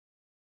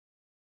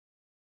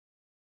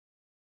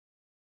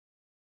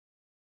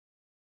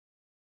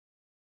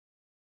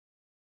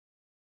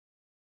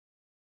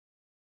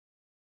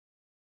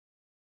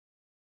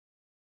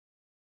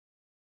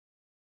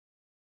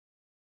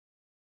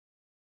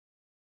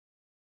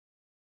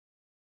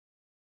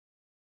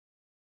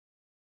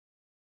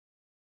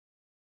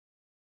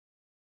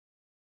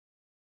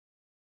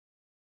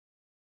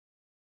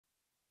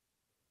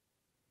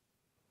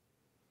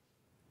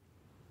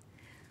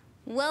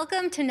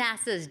Welcome to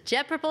NASA's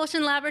Jet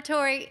Propulsion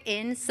Laboratory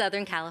in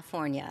Southern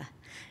California.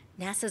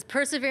 NASA's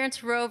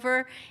Perseverance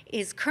rover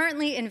is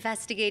currently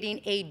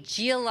investigating a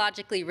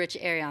geologically rich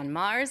area on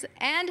Mars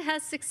and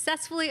has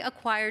successfully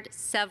acquired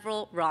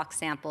several rock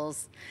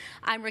samples.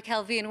 I'm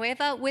Raquel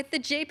Villanueva with the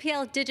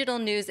JPL Digital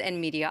News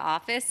and Media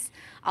Office.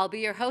 I'll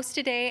be your host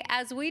today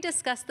as we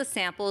discuss the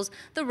samples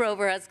the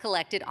rover has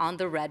collected on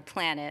the Red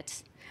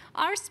Planet.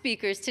 Our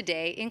speakers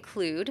today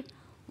include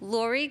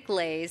Lori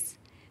Glaze,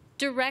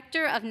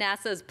 Director of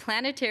NASA's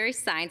Planetary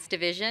Science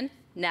Division,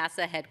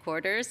 NASA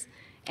Headquarters,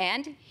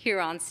 and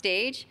here on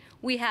stage,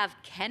 we have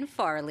Ken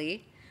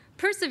Farley,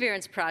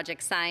 Perseverance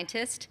Project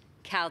Scientist,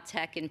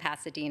 Caltech in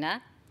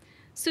Pasadena,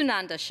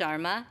 Sunanda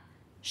Sharma,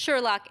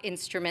 Sherlock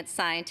Instrument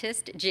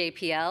Scientist,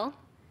 JPL,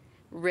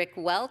 Rick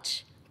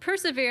Welch,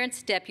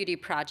 Perseverance Deputy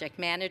Project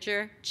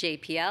Manager,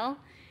 JPL,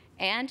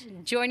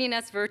 and joining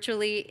us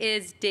virtually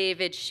is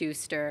David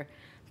Schuster,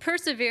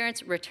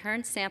 Perseverance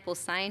Return Sample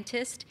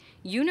Scientist,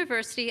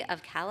 University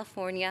of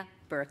California,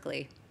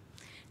 Berkeley.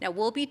 Now,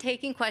 we'll be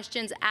taking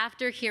questions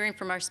after hearing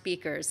from our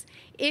speakers.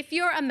 If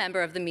you're a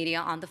member of the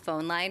media on the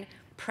phone line,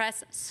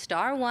 press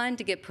 *1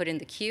 to get put in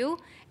the queue.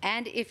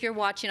 And if you're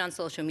watching on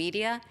social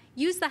media,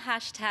 use the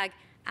hashtag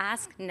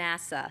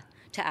AskNASA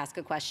to ask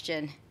a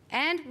question.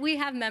 And we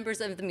have members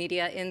of the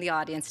media in the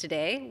audience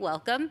today.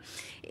 Welcome.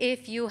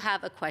 If you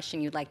have a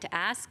question you'd like to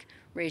ask,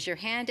 raise your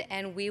hand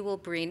and we will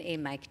bring a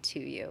mic to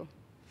you.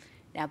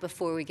 Now,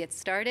 before we get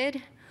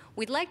started,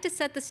 we'd like to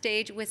set the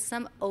stage with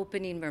some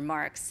opening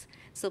remarks.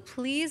 So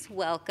please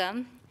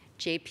welcome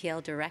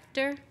JPL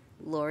Director,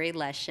 Lori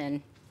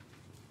Leshin.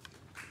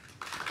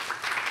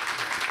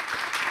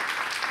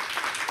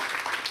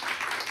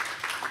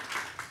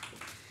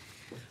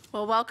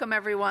 Well, welcome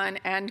everyone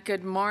and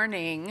good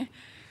morning.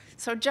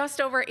 So just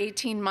over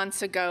 18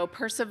 months ago,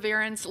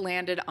 Perseverance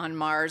landed on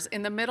Mars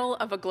in the middle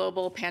of a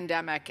global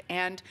pandemic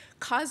and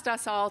caused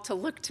us all to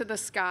look to the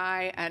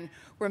sky and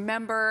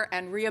remember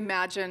and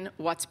reimagine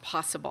what's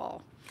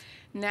possible.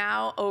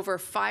 Now, over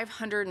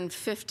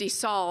 550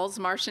 sols,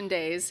 Martian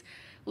days,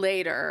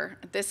 later,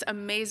 this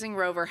amazing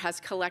rover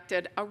has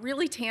collected a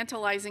really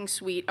tantalizing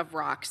suite of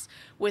rocks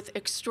with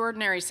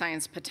extraordinary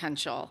science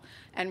potential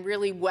and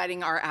really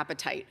whetting our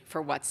appetite for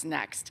what's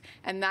next.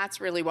 And that's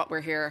really what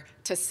we're here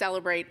to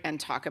celebrate and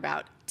talk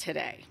about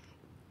today.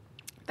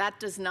 That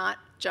does not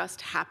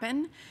just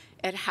happen.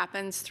 It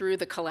happens through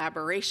the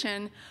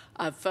collaboration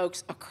of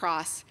folks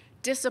across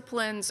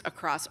disciplines,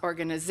 across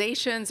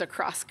organizations,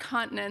 across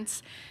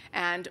continents,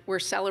 and we're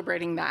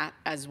celebrating that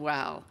as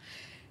well.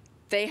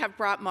 They have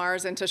brought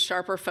Mars into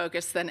sharper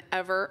focus than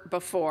ever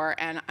before,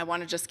 and I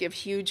want to just give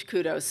huge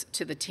kudos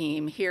to the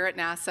team here at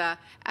NASA,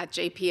 at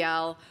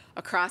JPL,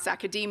 across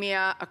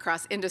academia,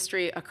 across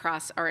industry,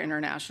 across our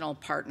international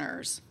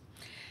partners.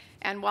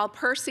 And while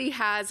Percy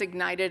has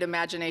ignited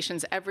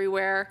imaginations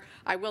everywhere,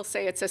 I will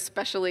say it's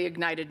especially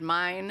ignited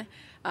mine.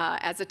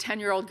 As a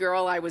 10-year-old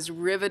girl, I was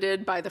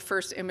riveted by the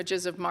first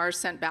images of Mars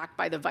sent back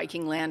by the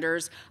Viking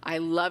landers. I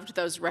loved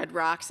those red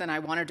rocks, and I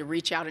wanted to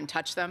reach out and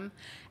touch them.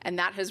 And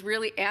that has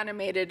really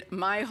animated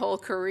my whole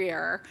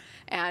career.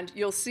 And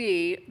you'll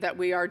see that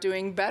we are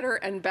doing better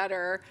and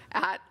better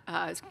at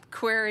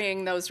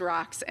querying those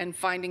rocks and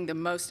finding the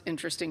most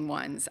interesting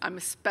ones. I'm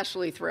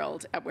especially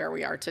thrilled at where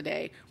we are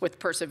today with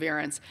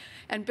Perseverance.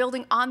 And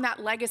building on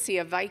that legacy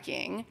of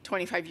Viking,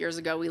 25 years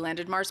ago, we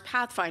landed Mars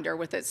Pathfinder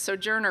with its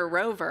Sojourner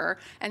rover.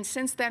 And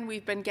since then,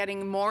 we've been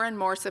getting more and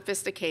more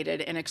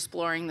sophisticated in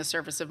exploring the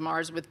surface of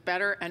Mars with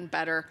better and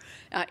better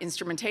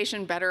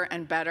instrumentation, better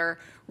and better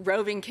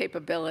roving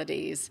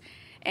capabilities.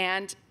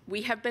 And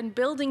we have been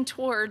building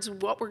towards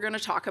what we're going to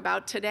talk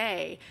about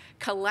today,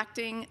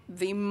 collecting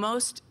the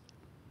most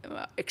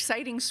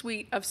exciting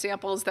suite of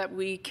samples that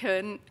we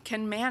can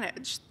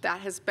manage. That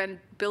has been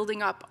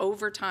building up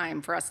over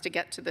time for us to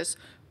get to this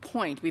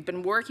point. We've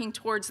been working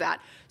towards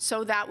that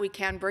so that we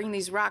can bring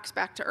these rocks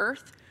back to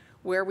Earth,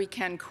 where we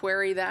can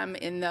query them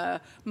in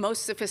the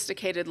most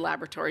sophisticated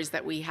laboratories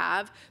that we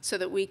have so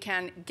that we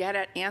can get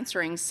at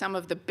answering some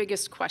of the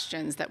biggest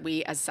questions that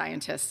we as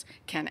scientists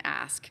can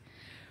ask.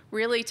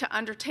 Really, to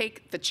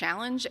undertake the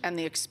challenge and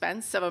the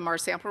expense of a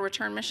Mars sample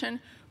return mission,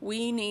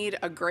 we need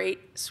a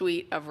great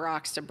suite of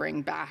rocks to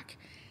bring back.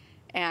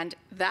 And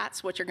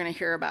that's what you're going to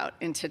hear about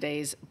in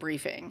today's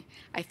briefing.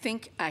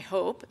 I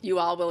hope you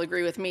all will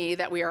agree with me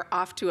that we are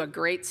off to a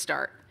great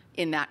start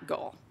in that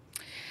goal.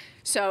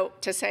 So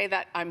to say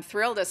that I'm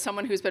thrilled as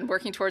someone who's been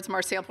working towards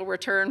Mars sample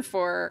return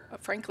for,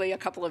 frankly, a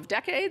couple of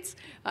decades,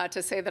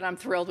 to say that I'm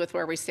thrilled with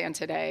where we stand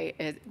today,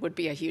 it would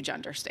be a huge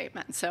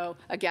understatement. So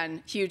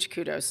again, huge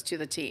kudos to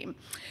the team.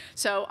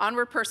 So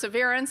onward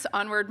Perseverance,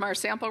 onward Mars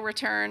sample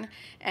return,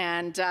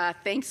 and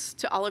thanks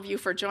to all of you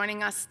for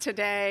joining us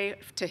today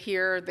to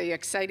hear the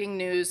exciting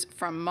news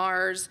from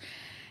Mars.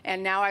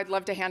 And now I'd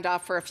love to hand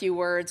off for a few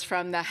words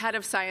from the head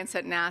of science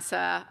at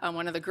NASA,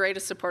 one of the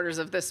greatest supporters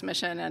of this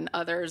mission and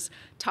others,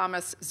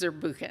 Thomas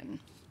Zurbuchen.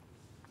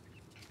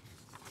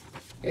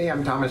 Hey,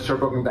 I'm Thomas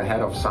Zurbuchen, the head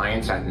of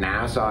science at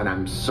NASA, and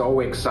I'm so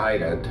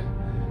excited,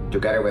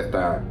 together with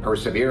the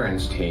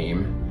Perseverance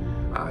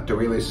team, to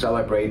really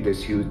celebrate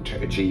this huge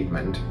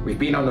achievement. We've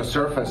been on the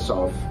surface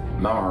of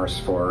Mars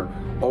for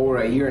over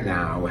a year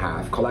now,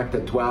 have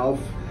collected 12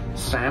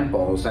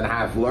 samples, and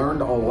have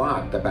learned a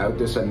lot about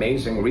this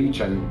amazing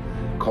region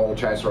called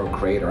Jezero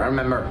Crater. I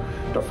remember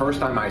the first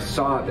time I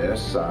saw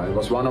this, it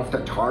was one of the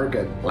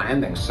target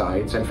landing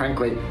sites, and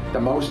frankly, the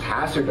most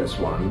hazardous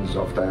ones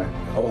of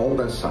all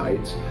the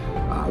sites.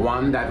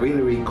 One that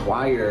really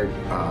required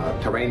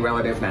terrain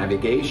relative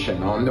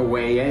navigation on the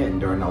way in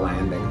during the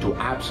landing to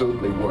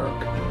absolutely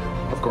work.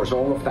 Of course,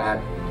 all of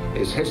that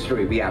is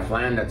history. We have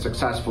landed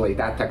successfully.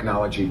 That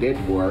technology did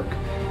work.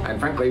 And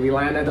frankly, we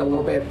landed a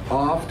little bit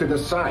off to the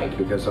side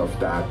because of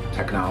that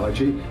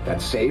technology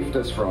that saved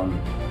us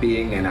from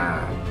being in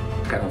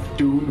a kind of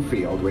doom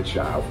field, which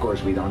of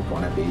course we don't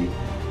want to be.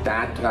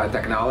 That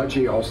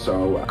technology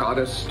also got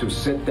us to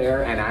sit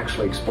there and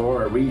actually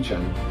explore a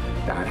region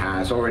that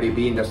has already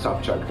been the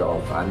subject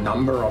of a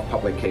number of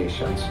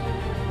publications.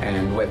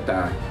 And with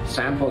the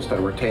samples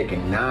that we're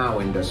taking now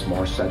in this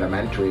more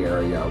sedimentary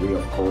area, we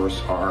of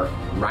course are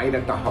right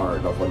at the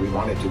heart of what we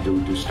wanted to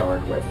do to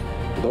start with.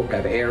 Look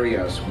at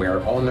areas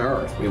where on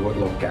Earth we would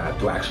look at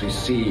to actually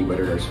see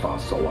whether there's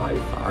fossil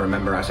life. I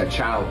remember as a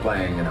child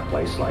playing in a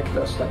place like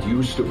this that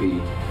used to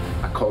be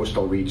a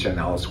coastal region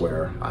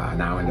elsewhere,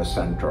 now in the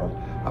central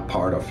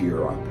part of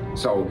Europe.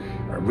 So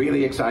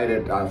really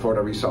excited for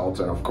the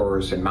results, and of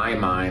course in my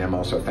mind I'm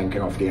also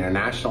thinking of the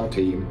international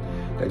team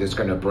that is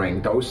going to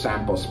bring those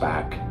samples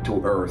back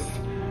to Earth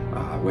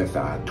with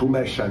 2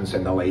 missions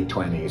in the late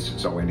 20s.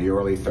 So in the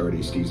early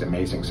 30s, these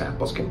amazing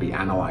samples can be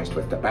analyzed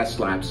with the best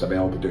labs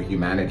available to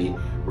humanity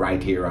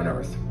right here on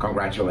Earth.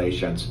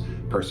 Congratulations,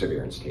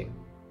 Perseverance team.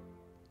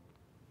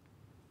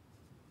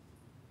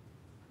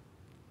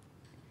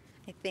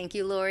 Thank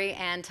you, Lori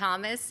and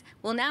Thomas.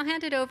 We'll now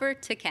hand it over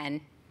to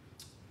Ken.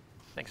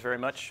 Thanks very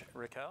much,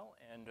 Raquel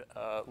and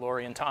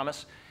Lori and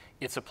Thomas.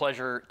 It's a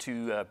pleasure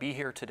to be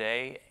here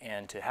today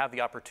and to have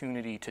the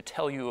opportunity to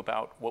tell you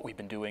about what we've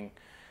been doing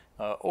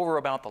over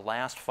about the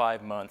last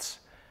 5 months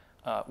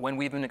when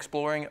we've been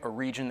exploring a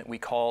region that we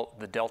call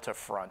the Delta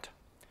Front.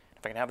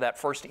 If I can have that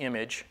first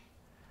image,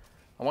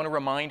 I want to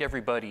remind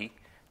everybody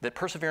that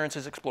Perseverance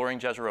is exploring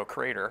Jezero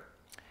Crater,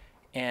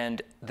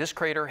 and this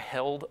crater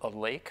held a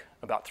lake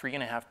about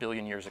 3.5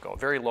 billion years ago, a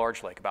very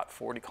large lake, about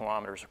 40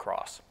 kilometers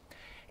across.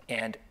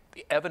 And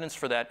the evidence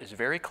for that is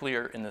very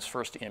clear in this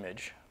first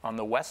image. On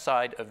the west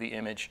side of the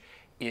image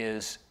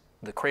is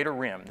the crater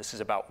rim. This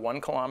is about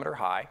 1 kilometer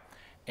high.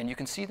 And you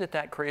can see that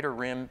that crater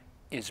rim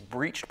is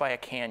breached by a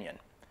canyon.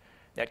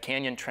 That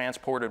canyon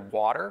transported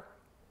water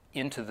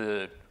into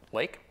the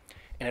lake,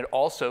 and it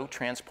also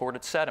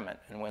transported sediment.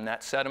 And when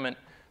that sediment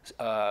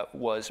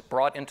was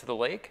brought into the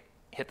lake,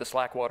 hit the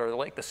slack water of the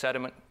lake, the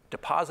sediment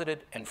deposited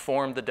and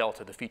formed the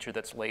delta, the feature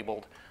that's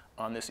labeled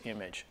on this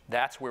image.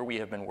 That's where we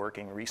have been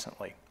working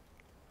recently.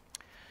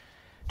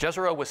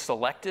 Jezero was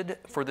selected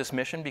for this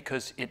mission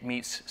because it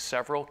meets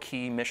several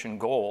key mission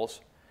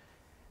goals.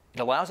 It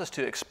allows us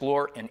to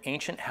explore an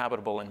ancient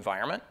habitable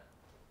environment.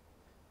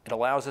 It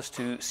allows us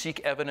to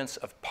seek evidence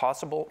of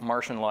possible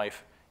Martian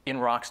life in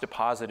rocks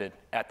deposited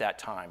at that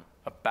time,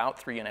 about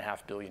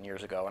 3.5 billion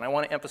years ago. And I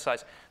want to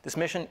emphasize, this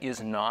mission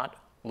is not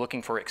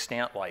looking for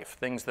extant life,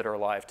 things that are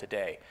alive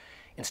today.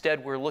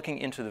 Instead, we're looking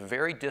into the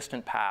very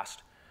distant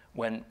past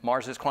when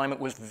Mars's climate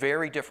was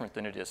very different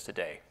than it is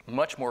today,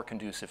 much more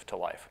conducive to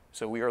life.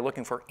 So we are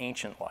looking for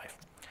ancient life.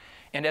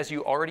 And as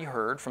you already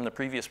heard from the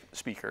previous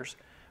speakers,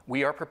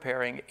 we are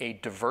preparing a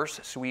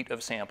diverse suite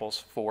of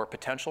samples for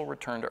potential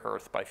return to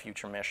Earth by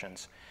future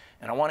missions.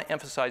 And I want to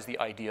emphasize the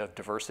idea of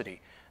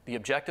diversity. The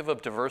objective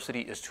of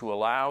diversity is to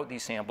allow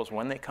these samples,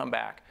 when they come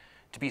back,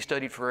 to be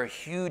studied for a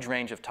huge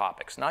range of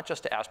topics, not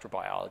just to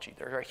astrobiology.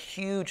 There are a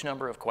huge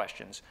number of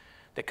questions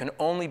that can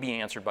only be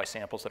answered by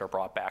samples that are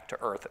brought back to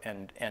Earth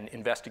and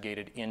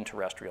investigated in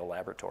terrestrial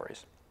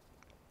laboratories.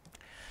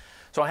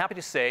 So I'm happy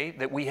to say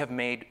that we have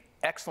made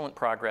excellent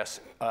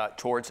progress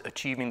towards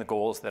achieving the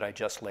goals that I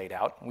just laid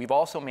out. We've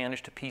also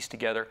managed to piece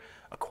together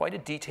quite a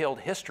detailed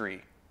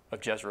history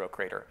of Jezero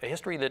Crater, a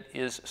history that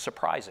is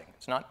surprising.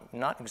 It's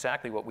not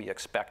exactly what we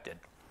expected.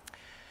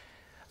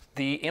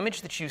 The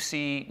image that you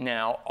see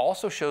now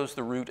also shows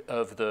the route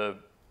of the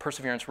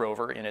Perseverance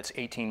rover in its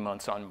 18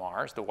 months on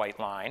Mars, the white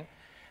line.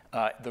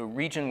 The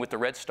region with the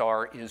red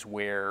star is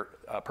where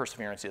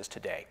Perseverance is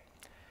today.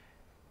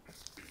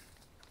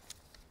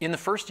 In the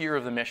first year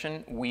of the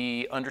mission,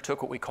 we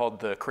undertook what we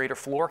called the crater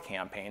floor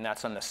campaign.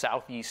 That's on the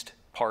southeast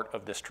part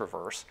of this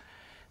traverse.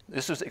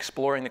 This was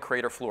exploring the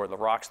crater floor, the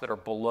rocks that are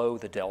below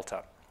the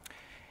delta.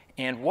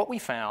 And what we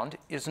found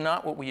is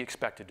not what we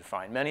expected to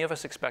find. Many of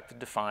us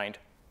expected to find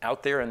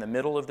out there in the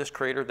middle of this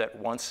crater that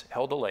once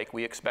held a lake,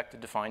 we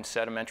expected to find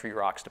sedimentary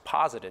rocks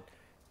deposited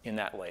in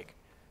that lake.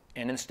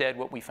 And instead,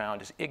 what we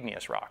found is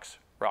igneous rocks,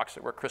 rocks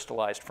that were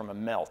crystallized from a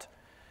melt.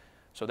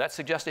 So that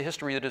suggests a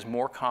history that is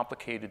more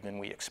complicated than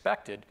we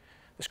expected.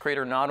 This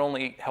crater not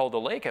only held a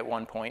lake at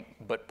one point,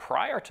 but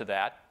prior to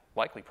that,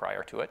 likely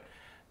prior to it,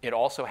 it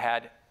also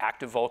had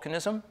active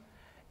volcanism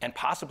and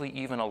possibly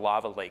even a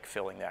lava lake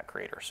filling that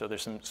crater. So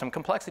there's some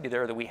complexity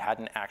there that we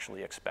hadn't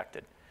actually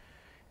expected.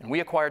 And we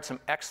acquired some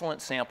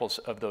excellent samples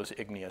of those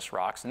igneous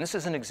rocks. And this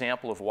is an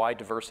example of why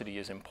diversity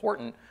is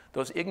important.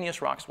 Those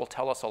igneous rocks will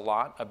tell us a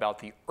lot about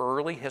the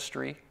early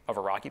history of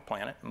a rocky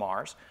planet,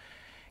 Mars.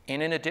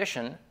 And in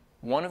addition,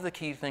 one of the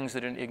key things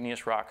that an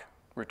igneous rock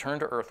return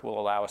to Earth will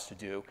allow us to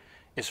do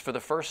is for the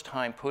first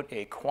time put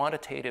a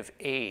quantitative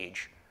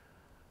age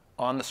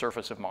on the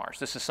surface of Mars.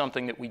 This is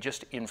something that we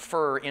just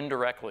infer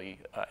indirectly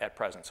at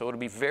present. So it'll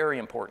be very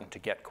important to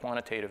get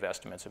quantitative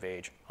estimates of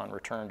age on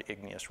returned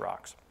igneous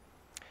rocks.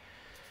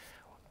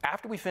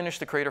 After we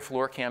finished the crater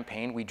floor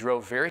campaign, we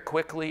drove very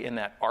quickly in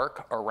that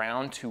arc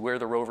around to where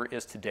the rover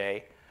is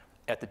today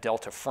at the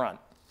delta front.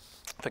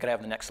 If I could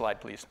have the next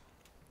slide, please.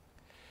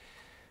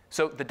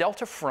 So the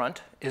delta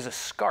front is a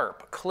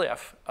scarp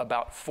cliff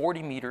about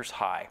 40 meters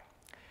high.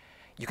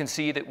 You can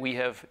see that we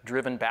have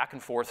driven back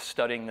and forth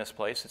studying this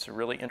place. It's a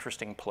really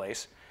interesting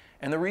place.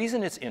 And the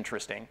reason it's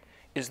interesting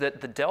is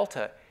that the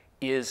delta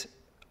is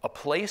a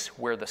place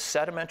where the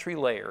sedimentary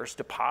layers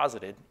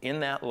deposited in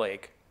that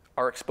lake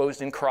are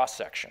exposed in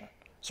cross-section.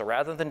 So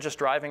rather than just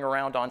driving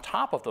around on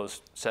top of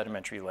those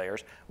sedimentary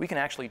layers, we can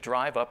actually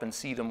drive up and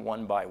see them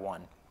one by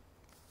one.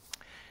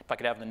 If I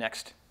could have the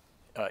next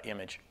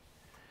image.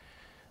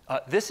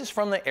 This is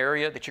from the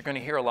area that you're going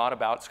to hear a lot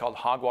about. It's called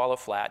Hogwalla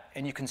Flat,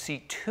 and you can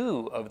see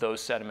two of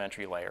those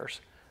sedimentary layers.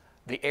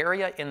 The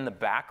area in the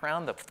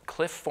background, the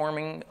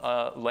cliff-forming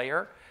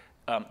layer,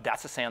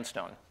 that's a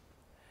sandstone.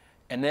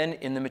 And then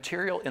in the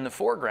material in the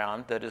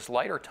foreground that is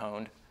lighter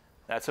toned,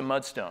 that's a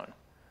mudstone.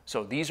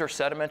 So these are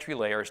sedimentary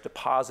layers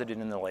deposited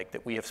in the lake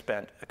that we have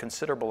spent a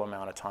considerable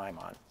amount of time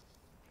on.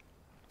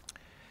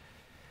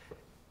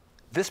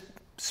 This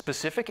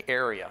specific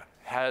area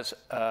has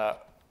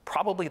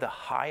probably the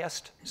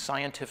highest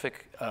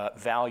scientific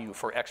value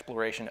for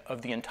exploration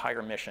of the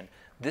entire mission.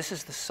 This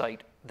is the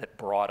site that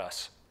brought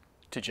us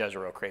to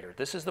Jezero Crater.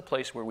 This is the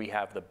place where we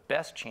have the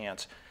best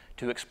chance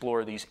to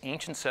explore these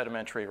ancient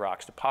sedimentary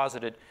rocks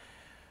deposited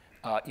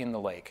in the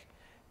lake.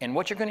 And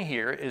what you're going to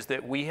hear is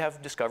that we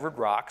have discovered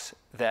rocks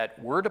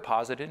that were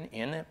deposited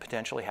in a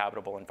potentially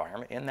habitable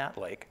environment in that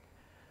lake,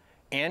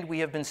 and we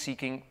have been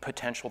seeking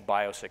potential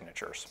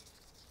biosignatures.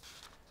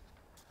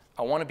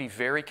 I want to be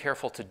very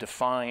careful to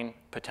define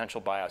potential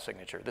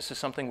biosignature. This is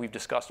something we've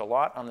discussed a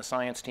lot on the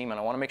science team, and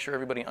I want to make sure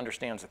everybody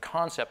understands the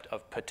concept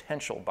of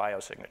potential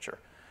biosignation.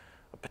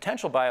 A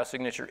potential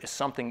biosignation is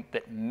something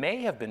that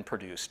may have been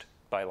produced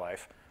by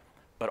life,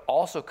 but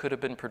also could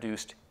have been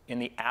produced in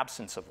the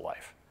absence of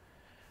life.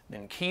 The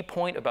key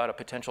point about a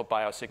potential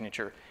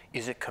biosignation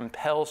is it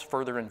compels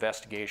further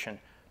investigation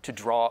to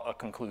draw a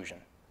conclusion.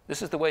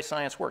 This is the way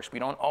science works. We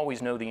don't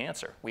always know the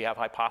answer. We have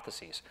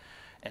hypotheses.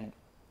 And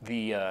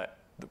the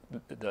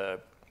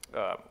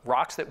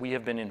rocks that we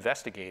have been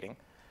investigating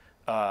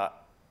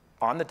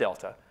on the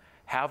delta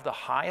have the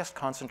highest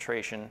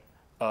concentration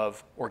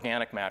of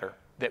organic matter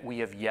that we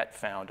have yet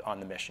found on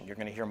the mission. You're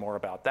going to hear more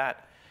about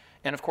that.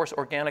 And of course,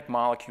 organic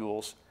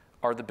molecules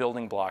are the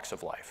building blocks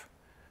of life.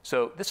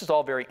 So this is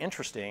all very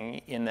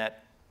interesting in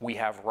that we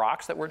have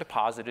rocks that were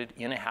deposited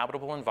in a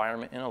habitable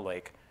environment in a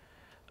lake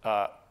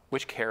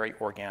which carry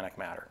organic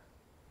matter.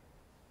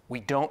 We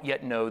don't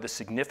yet know the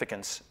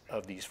significance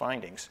of these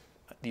findings.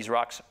 These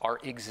rocks are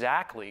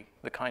exactly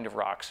the kind of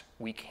rocks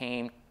we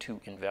came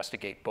to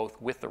investigate,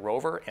 both with the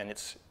rover and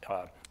its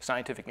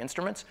scientific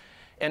instruments,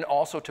 and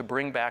also to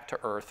bring back to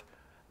Earth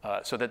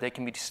so that they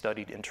can be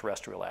studied in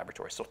terrestrial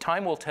laboratories. So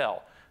time will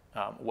tell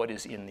what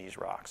is in these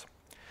rocks.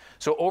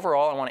 So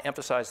overall, I want to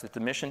emphasize that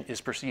the mission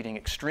is proceeding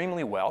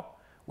extremely well.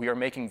 We are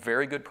making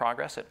very good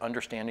progress at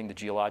understanding the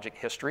geologic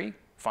history,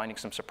 finding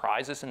some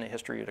surprises in the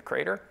history of the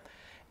crater.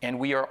 And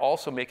we are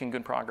also making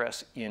good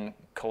progress in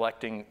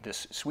collecting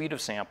this suite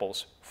of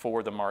samples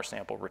for the Mars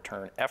sample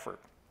return effort.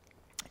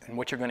 And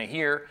what you're going to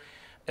hear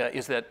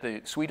is that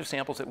the suite of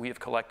samples that we have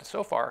collected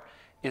so far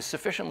is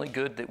sufficiently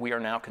good that we are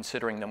now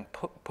considering them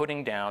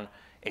putting down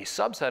a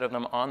subset of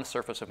them on the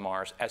surface of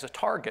Mars as a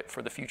target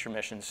for the future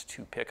missions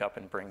to pick up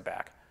and bring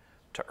back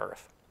to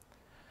Earth.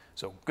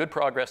 So good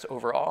progress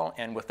overall,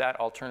 and with that,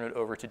 I'll turn it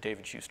over to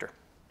David Schuster.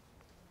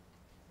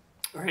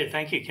 All right,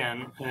 thank you,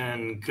 Ken,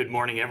 and good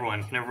morning,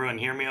 everyone. Can everyone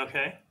hear me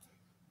okay?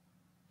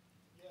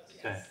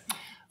 Yes.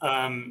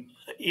 Okay.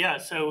 Yeah,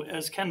 so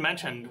as Ken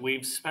mentioned,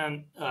 we've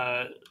spent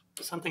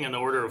something in the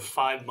order of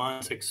 5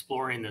 months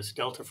exploring this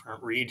delta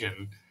front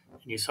region,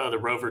 and you saw the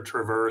rover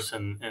traverse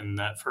in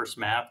that first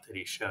map that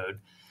he showed.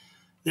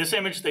 This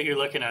image that you're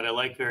looking at I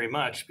like very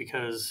much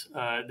because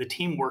the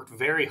team worked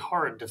very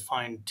hard to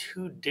find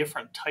 2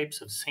 different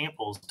types of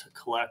samples to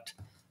collect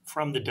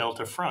from the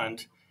delta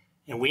front,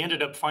 and we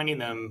ended up finding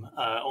them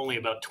only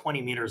about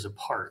 20 meters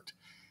apart.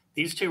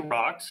 These 2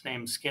 rocks,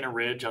 named Skinner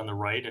Ridge on the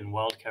right and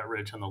Wildcat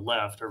Ridge on the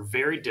left, are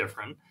very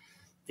different.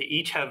 They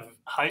each have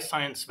high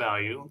science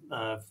value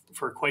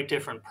for quite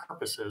different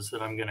purposes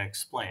that I'm going to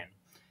explain.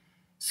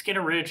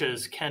 Skinner Ridge,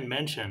 as Ken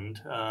mentioned,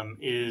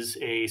 is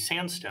a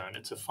sandstone.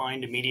 It's a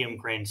fine to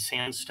medium-grained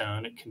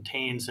sandstone. It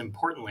contains,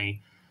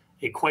 importantly,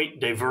 a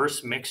quite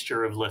diverse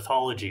mixture of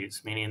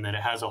lithologies, meaning that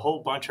it has a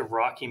whole bunch of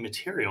rocky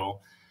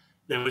material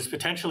that was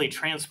potentially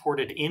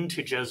transported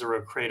into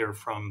Jezero Crater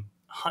from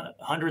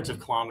hundreds of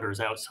kilometers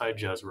outside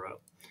Jezero.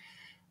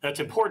 That's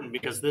important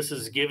because this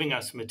is giving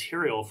us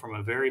material from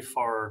a very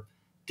far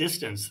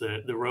distance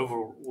that the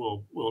rover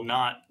will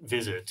not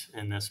visit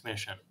in this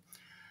mission.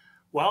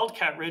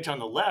 Wildcat Ridge on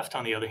the left,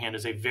 on the other hand,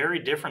 is a very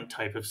different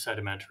type of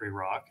sedimentary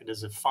rock. It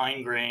is a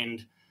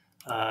fine-grained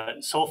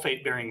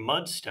sulfate-bearing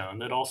mudstone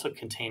that also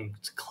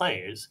contains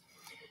clays.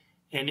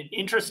 And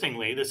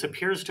interestingly, this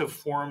appears to have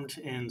formed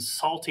in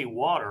salty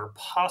water,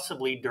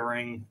 possibly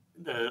during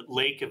the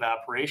lake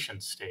evaporation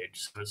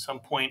stage. So at some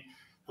point,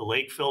 the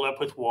lake filled up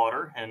with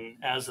water, and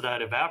as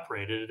that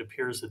evaporated, it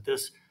appears that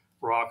this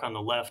rock on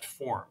the left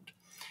formed.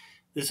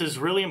 This is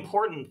really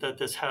important that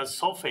this has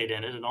sulfate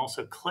in it and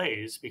also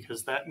clays,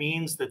 because that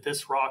means that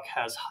this rock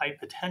has high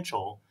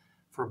potential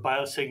for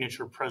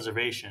biosignature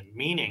preservation,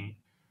 meaning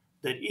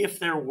that if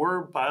there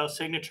were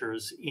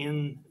biosignatures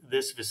in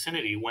this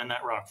vicinity when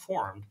that rock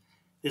formed,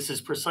 this is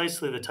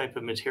precisely the type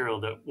of material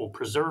that will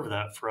preserve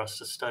that for us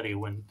to study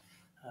when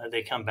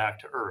they come back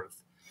to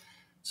Earth.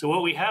 So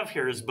what we have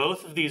here is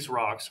both of these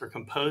rocks are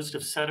composed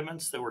of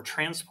sediments that were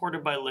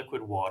transported by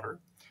liquid water.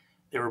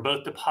 They were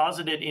both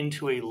deposited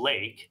into a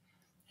lake,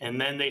 and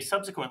then they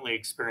subsequently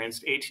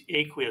experienced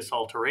aqueous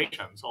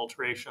alterations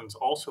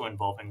also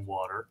involving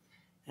water,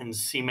 and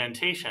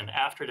cementation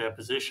after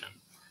deposition.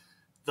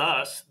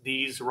 Thus,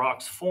 these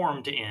rocks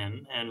formed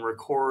in and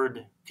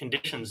record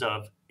conditions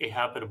of a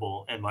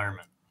habitable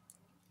environment.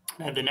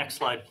 And the next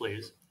slide,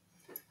 please.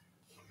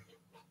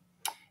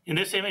 In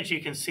this image,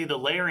 you can see the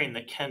layering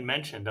that Ken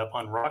mentioned up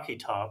on Rocky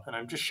Top, and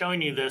I'm just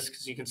showing you this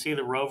because you can see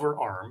the rover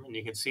arm, and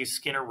you can see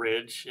Skinner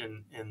Ridge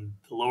in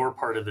the lower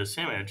part of this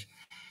image.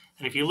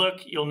 And if you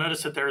look, you'll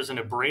notice that there is an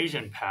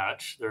abrasion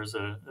patch. There's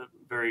a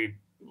very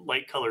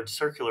light-colored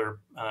circular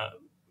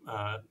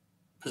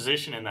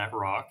position in that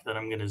rock that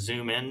I'm going to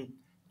zoom in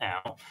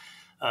now.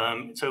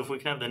 So if we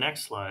can have the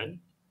next slide.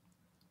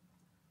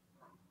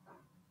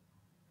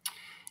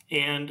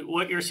 And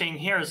what you're seeing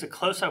here is a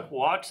close-up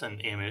Watson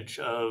image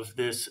of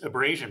this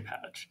abrasion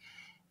patch.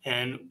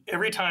 And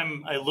every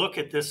time I look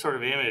at this sort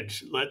of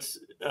image, let's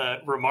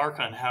remark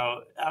on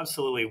how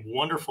absolutely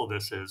wonderful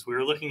this is. We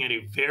were looking at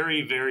a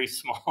very, very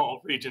small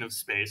region of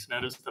space.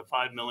 Notice the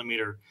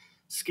 5mm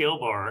scale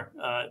bar.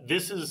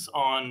 This is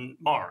on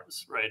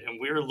Mars, right? And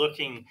we're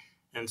looking,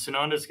 and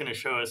Sunanda is going to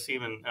show us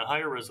even a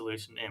higher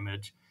resolution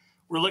image.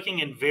 We're looking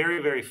in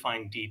very, very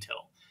fine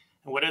detail.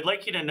 And what I'd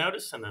like you to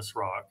notice in this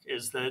rock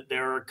is that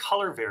there are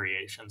color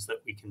variations that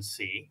we can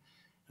see.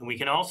 And we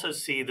can also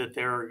see that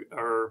there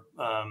are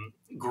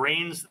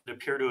grains that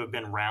appear to have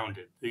been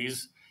rounded.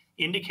 These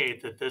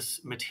indicate that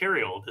this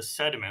material, this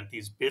sediment,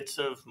 these bits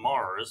of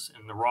Mars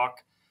in the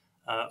rock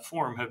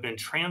form have been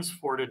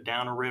transported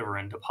down a river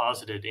and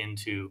deposited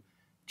into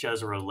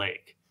Jezero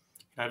Lake.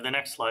 Can I have the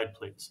next slide,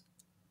 please?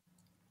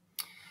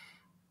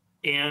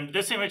 And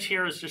this image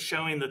here is just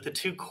showing that the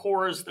two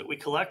cores that we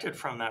collected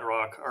from that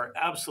rock are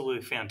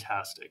absolutely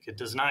fantastic. It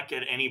does not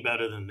get any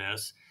better than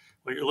this.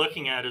 What you're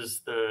looking at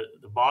is the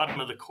bottom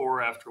of the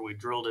core after we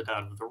drilled it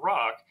out of the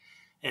rock,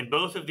 and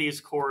both of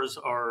these cores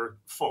are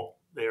full.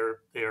 They're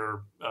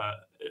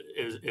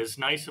as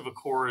nice of a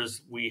core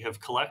as we have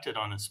collected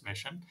on this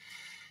mission.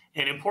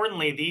 And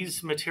importantly,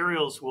 these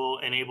materials will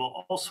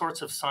enable all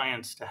sorts of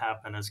science to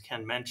happen, as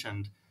Ken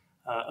mentioned,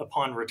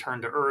 upon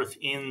return to Earth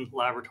in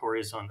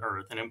laboratories on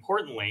Earth. And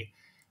importantly,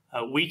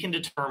 we can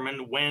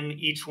determine when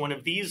each one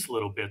of these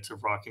little bits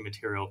of rocky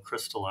material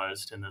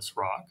crystallized in this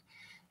rock.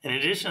 In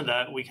addition to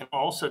that, we can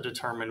also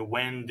determine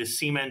when the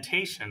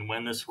cementation,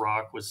 when this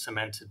rock was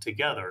cemented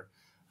together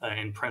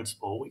in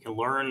principle. We can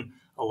learn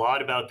a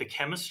lot about the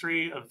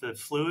chemistry of the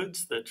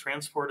fluids that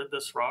transported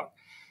this rock,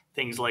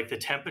 things like the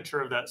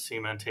temperature of that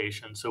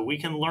cementation. So we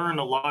can learn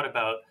a lot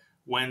about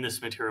when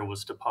this material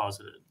was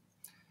deposited.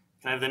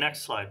 Can I have the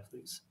next slide,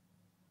 please?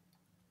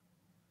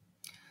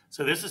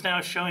 So this is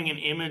now showing an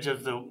image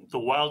of the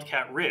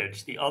Wildcat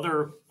Ridge, the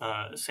other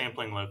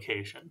sampling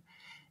location.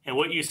 And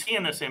what you see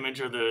in this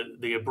image are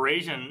the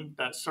abrasion,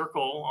 that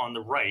circle on the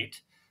right,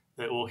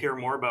 that we'll hear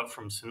more about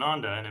from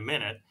Sunanda in a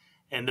minute,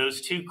 and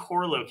those two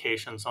core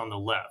locations on the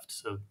left.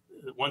 So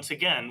once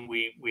again,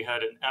 we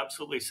had an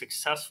absolutely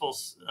successful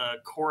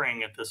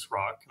coring at this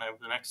rock. Can I have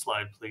the next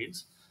slide,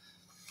 please?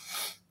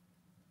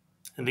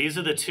 And these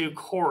are the two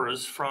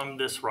cores from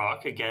this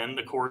rock. Again,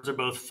 the cores are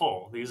both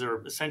full. These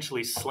are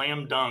essentially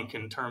slam dunk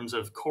in terms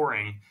of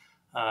coring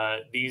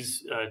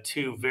these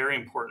two very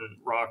important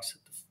rocks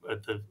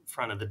at the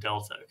front of the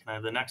delta. Can I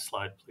have the next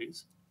slide,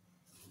 please?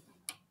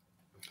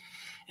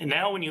 And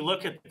now when you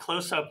look at the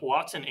close-up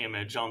Watson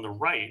image on the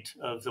right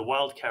of the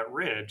Wildcat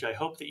Ridge, I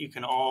hope that you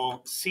can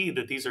all see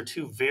that these are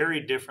two very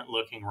different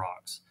looking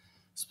rocks.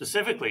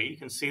 Specifically, you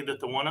can see that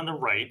the one on the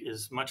right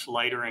is much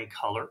lighter in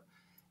color.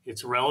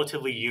 It's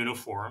relatively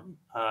uniform,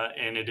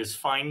 and it is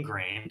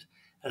fine-grained.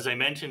 As I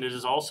mentioned, it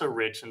is also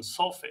rich in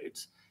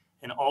sulfates.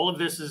 And all of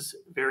this is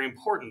very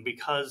important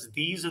because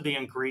these are the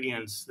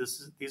ingredients,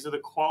 these are the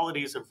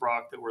qualities of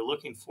rock that we're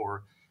looking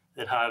for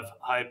that have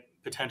high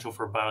potential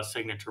for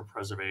biosignature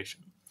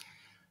preservation.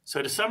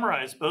 So to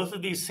summarize, both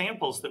of these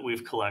samples that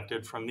we've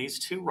collected from these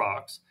two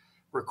rocks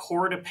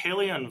record a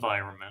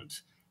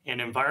paleoenvironment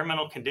and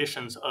environmental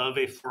conditions of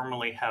a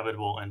formerly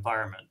habitable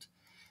environment.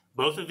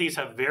 Both of these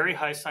have very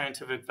high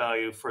scientific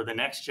value for the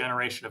next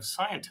generation of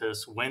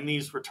scientists when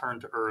these return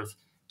to Earth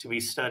to be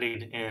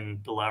studied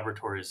in the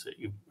laboratories that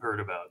you've heard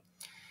about.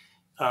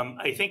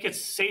 I think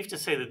it's safe to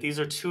say that these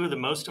are two of the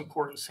most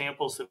important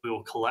samples that we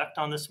will collect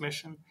on this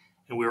mission,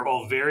 and we're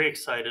all very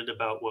excited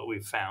about what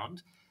we've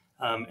found.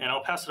 And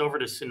I'll pass it over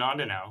to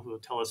Sunanda now, who will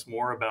tell us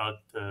more about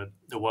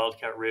the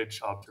Wildcat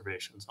Ridge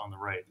observations on the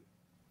right.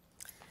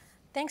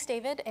 Thanks,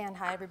 David, and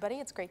hi, everybody.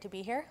 It's great to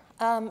be here.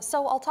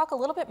 So I'll talk a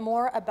little bit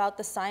more about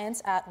the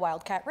science at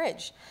Wildcat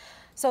Ridge.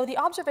 So the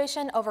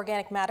observation of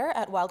organic matter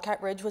at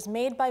Wildcat Ridge was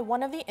made by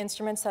one of the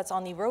instruments that's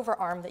on the rover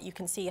arm that you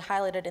can see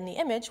highlighted in the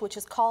image, which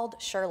is called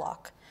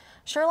Sherlock.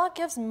 Sherlock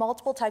gives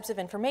multiple types of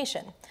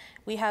information.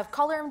 We have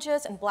color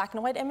images and black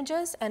and white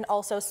images, and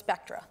also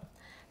spectra.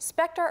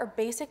 Spectra are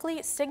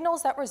basically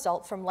signals that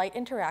result from light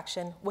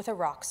interaction with a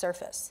rock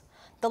surface.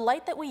 The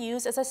light that we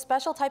use is a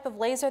special type of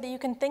laser that you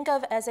can think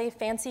of as a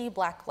fancy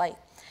black light,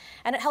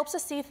 and it helps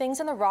us see things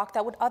in the rock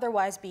that would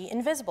otherwise be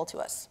invisible to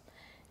us.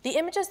 The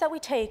images that we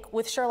take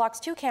with Sherlock's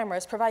 2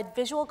 cameras provide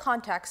visual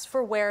context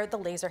for where the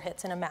laser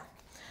hits in a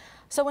map.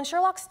 So when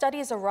Sherlock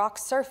studies a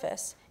rock's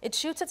surface, it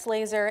shoots its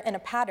laser in a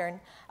pattern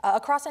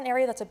across an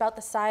area that's about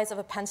the size of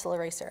a pencil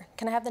eraser.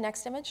 Can I have the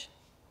next image?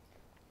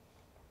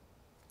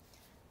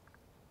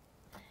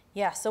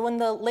 Yeah, so when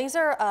the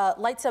laser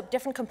lights up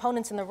different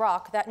components in the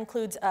rock, that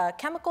includes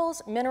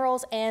chemicals,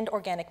 minerals, and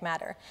organic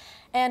matter.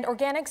 And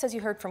organics, as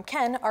you heard from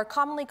Ken, are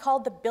commonly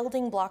called the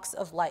building blocks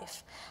of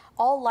life.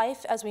 All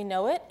life, as we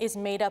know it, is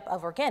made up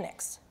of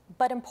organics.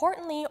 But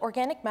importantly,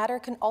 organic matter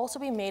can also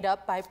be made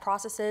up by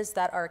processes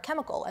that are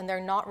chemical, and they're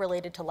not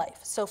related to life.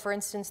 So for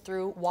instance,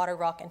 through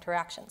water-rock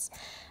interactions.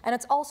 And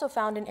it's also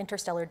found in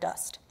interstellar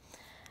dust.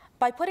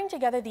 By putting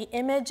together the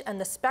image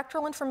and the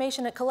spectral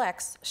information it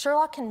collects,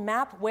 Sherlock can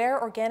map where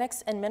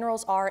organics and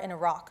minerals are in a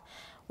rock,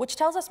 which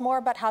tells us more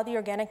about how the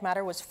organic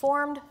matter was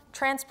formed,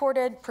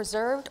 transported,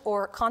 preserved,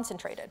 or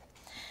concentrated.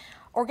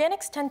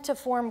 Organics tend to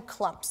form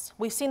clumps.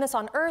 We've seen this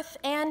on Earth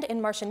and in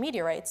Martian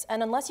meteorites,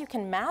 and unless you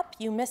can map,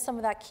 you miss some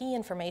of that key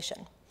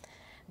information.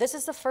 This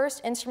is the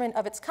first instrument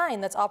of its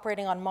kind that's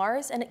operating on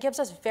Mars, and it gives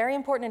us very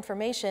important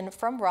information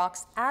from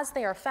rocks as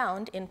they are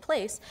found in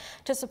place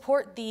to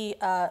support the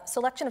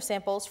selection of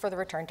samples for the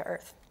return to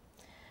Earth.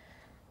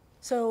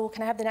 So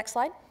can I have the next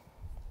slide?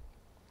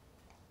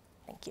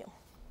 Thank you.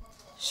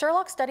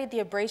 Sherlock studied the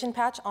abrasion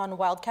patch on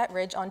Wildcat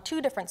Ridge on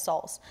 2 different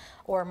sols,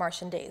 or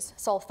Martian days,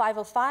 Sol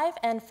 505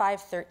 and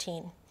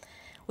 513.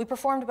 We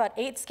performed about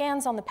 8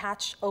 scans on the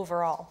patch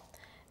overall.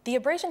 The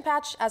abrasion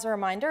patch, as a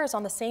reminder, is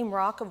on the same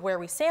rock of where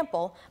we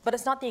sample, but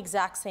it's not the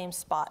exact same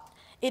spot.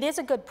 It is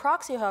a good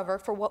proxy, however,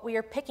 for what we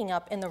are picking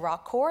up in the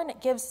rock core, and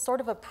it gives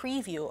sort of a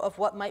preview of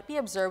what might be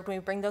observed when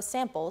we bring those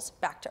samples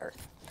back to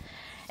Earth.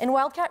 In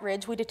Wildcat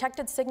Ridge, we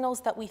detected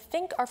signals that we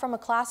think are from a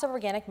class of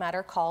organic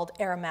matter called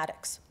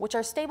aromatics, which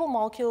are stable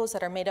molecules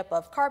that are made up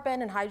of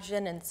carbon and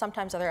hydrogen and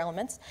sometimes other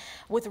elements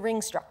with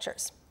ring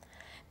structures.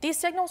 These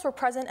signals were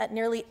present at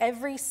nearly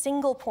every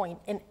single point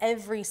in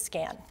every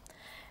scan.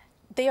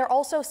 They are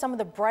also some of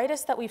the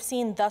brightest that we've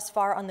seen thus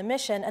far on the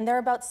mission, and they're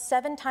about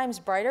 7 times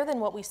brighter than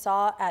what we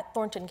saw at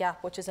Thornton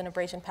Gap, which is an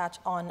abrasion patch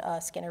on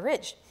Skinner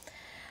Ridge.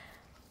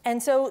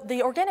 And so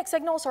the organic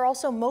signals are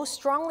also most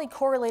strongly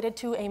correlated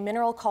to a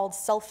mineral called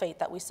sulfate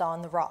that we saw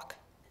in the rock.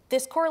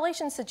 This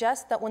correlation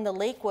suggests that when the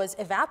lake was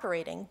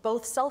evaporating,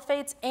 both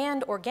sulfates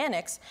and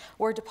organics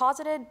were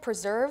deposited,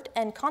 preserved,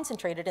 and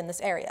concentrated in this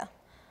area.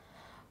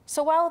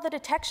 So while the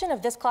detection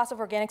of this class of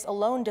organics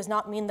alone does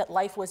not mean that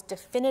life was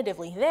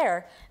definitively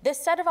there,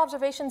 this set of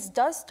observations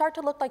does start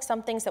to look like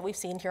some things that we've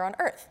seen here on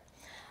Earth.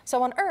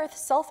 So on Earth,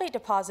 sulfate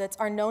deposits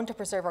are known to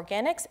preserve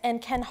organics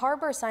and can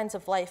harbor signs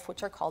of life,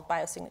 which are called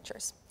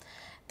biosignatures.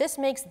 This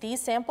makes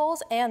these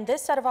samples and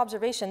this set of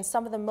observations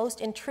some of the most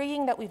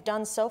intriguing that we've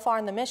done so far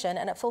in the mission,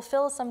 and it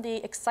fulfills some of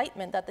the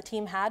excitement that the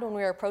team had when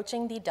we were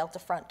approaching the Delta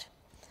Front.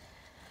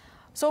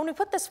 So when we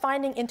put this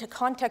finding into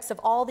context of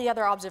all the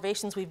other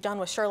observations we've done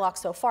with Sherlock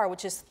so far,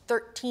 which is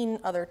 13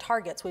 other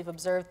targets we've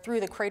observed through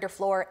the crater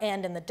floor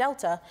and in the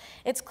delta,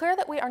 it's clear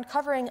that we are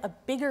uncovering a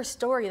bigger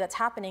story that's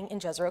happening in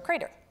Jezero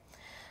Crater.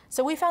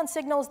 So we found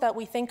signals that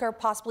we think are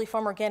possibly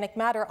from organic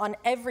matter on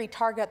every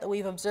target that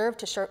we've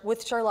observed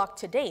with Sherlock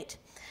to date.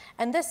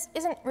 And this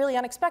isn't really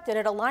unexpected.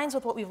 It aligns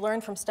with what we've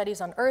learned from studies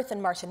on Earth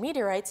and Martian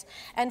meteorites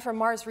and from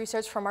Mars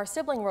research from our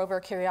sibling rover,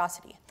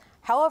 Curiosity.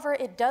 However,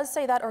 it does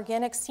say that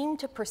organics seem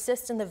to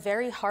persist in the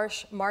very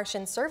harsh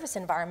Martian surface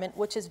environment,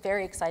 which is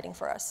very exciting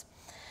for us.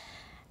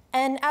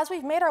 And as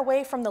we've made our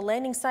way from the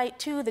landing site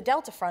to the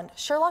Delta Front,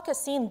 Sherlock has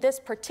seen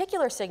this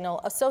particular signal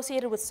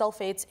associated with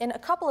sulfates in a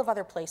couple of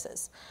other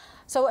places.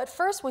 So at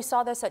first, we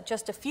saw this at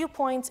just a few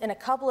points in a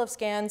couple of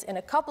scans in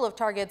a couple of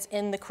targets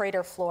in the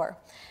crater floor.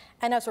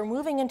 And as we're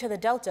moving into the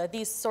delta,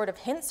 these sort of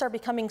hints are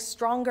becoming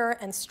stronger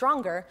and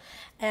stronger,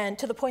 and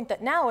to the point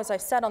that now, as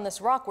I've said on this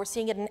rock, we're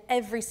seeing it in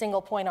every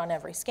single point on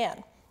every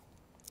scan.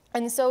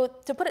 And so,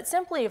 to put it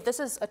simply, if this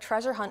is a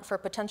treasure hunt for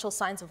potential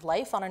signs of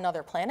life on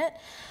another planet,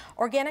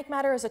 organic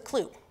matter is a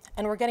clue,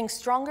 and we're getting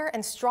stronger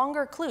and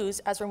stronger clues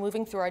as we're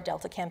moving through our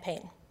Delta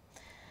campaign.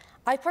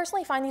 I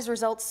personally find these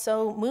results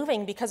so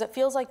moving because it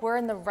feels like we're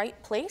in the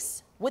right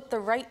place with the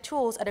right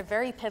tools at a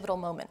very pivotal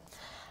moment.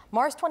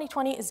 Mars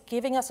 2020 is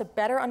giving us a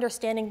better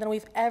understanding than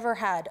we've ever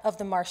had of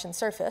the Martian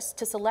surface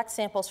to select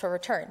samples for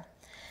return.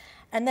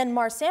 And then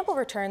Mars sample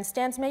return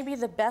stands maybe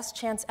the best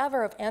chance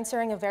ever of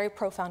answering a very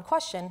profound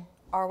question: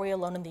 are we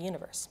alone in the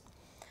universe?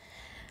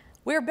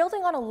 We are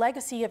building on a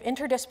legacy of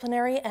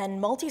interdisciplinary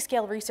and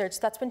multi-scale research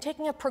that's been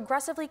taking a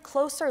progressively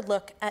closer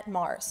look at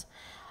Mars.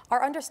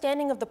 Our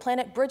understanding of the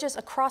planet bridges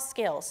across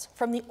scales,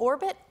 from the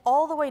orbit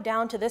all the way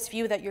down to this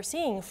view that you're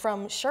seeing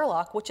from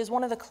Sherlock, which is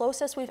one of the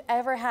closest we've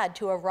ever had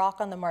to a rock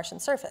on the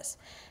Martian surface.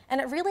 And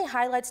it really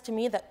highlights to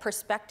me that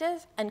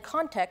perspective and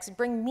context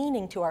bring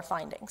meaning to our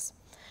findings.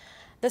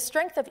 The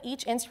strength of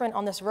each instrument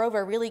on this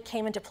rover really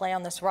came into play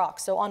on this rock.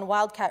 So on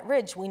Wildcat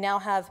Ridge, we now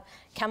have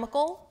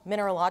chemical,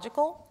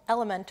 mineralogical,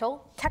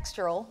 elemental,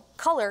 textural,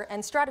 color,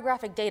 and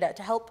stratigraphic data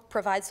to help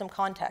provide some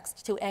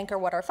context to anchor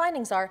what our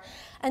findings are.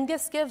 And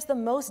this gives the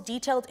most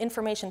detailed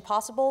information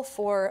possible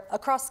for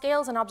across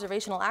scales and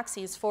observational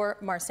axes for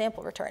Mars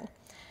sample return.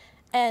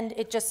 And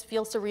it just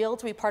feels surreal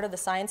to be part of the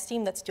science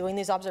team that's doing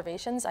these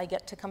observations. I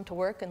get to come to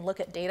work and look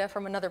at data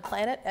from another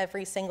planet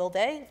every single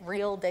day,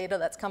 real data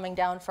that's coming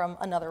down from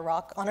another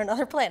rock on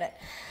another planet.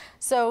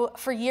 So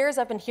for years,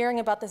 I've been hearing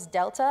about this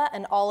delta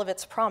and all of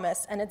its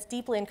promise, and it's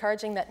deeply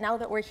encouraging that now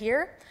that we're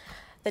here,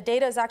 the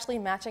data is actually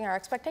matching our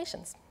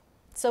expectations.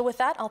 So with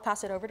that, I'll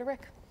pass it over to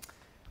Rick.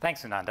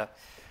 Thanks, Ananda.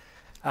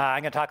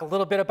 I'm going to talk a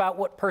little bit about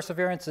what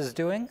Perseverance is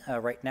doing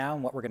right now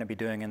and what we're going to be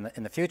doing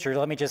in the future.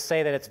 Let me just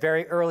say that it's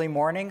very early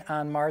morning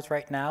on Mars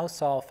right now,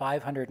 Sol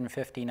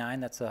 559.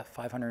 That's the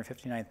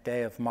 559th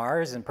day of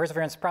Mars. And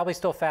Perseverance is probably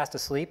still fast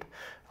asleep,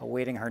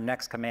 awaiting her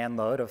next command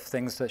load of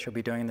things that she'll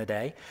be doing in the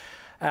day.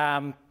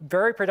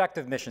 Very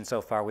productive mission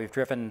so far. We've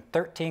driven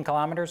 13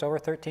 kilometers, over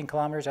 13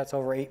 kilometers. That's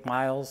over 8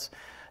 miles.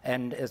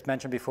 And as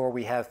mentioned before,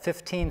 we have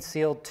 15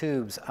 sealed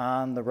tubes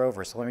on the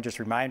rover. So let me just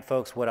remind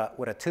folks what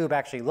a tube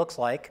actually looks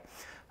like.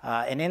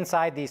 And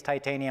inside these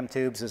titanium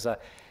tubes is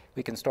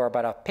we can store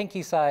about a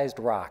pinky-sized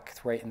rock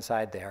right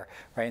inside there,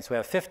 right? And so we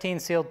have 15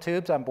 sealed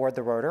tubes on board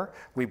the rotor.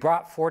 We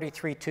brought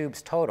 43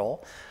 tubes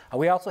total.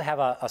 We also have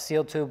a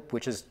sealed tube,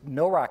 which is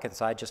no rock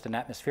inside, just an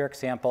atmospheric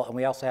sample. And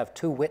we also have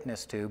 2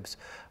 witness tubes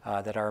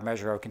that are a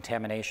measure of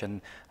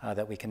contamination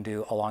that we can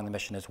do along the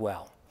mission as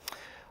well.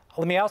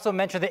 Let me also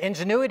mention that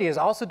Ingenuity is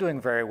also doing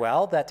very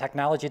well. That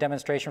technology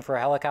demonstration for a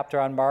helicopter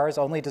on Mars,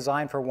 only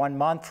designed for 1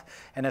 month,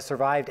 and has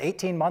survived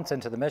 18 months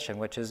into the mission,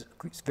 which is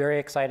very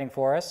exciting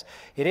for us.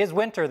 It is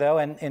winter, though,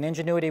 and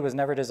Ingenuity was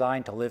never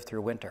designed to live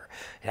through winter.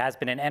 It has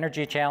been an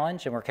energy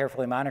challenge, and we're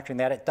carefully monitoring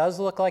that. It does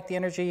look like the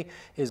energy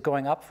is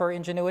going up for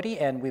Ingenuity,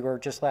 and we were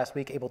just last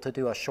week able to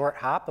do a short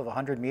hop of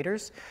 100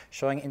 meters,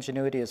 showing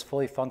Ingenuity is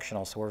fully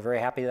functional. So we're very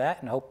happy with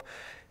that, and hope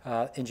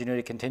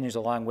Ingenuity continues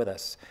along with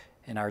us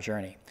in our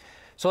journey.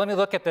 So let me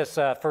look at this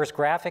first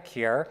graphic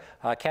here.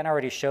 Ken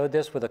already showed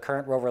this with the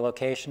current rover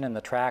location and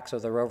the tracks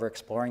of the rover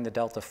exploring the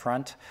Delta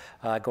front,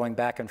 going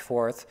back and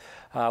forth.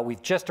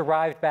 We've just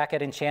arrived back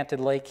at Enchanted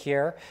Lake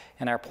here,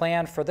 and our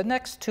plan for the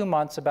next 2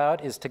 months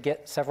is to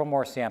get several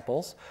more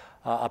samples,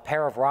 a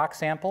pair of rock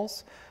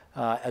samples,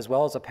 as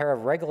well as a pair of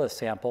regolith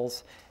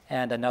samples,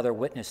 and another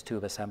witness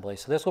tube assembly.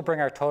 So this will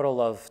bring our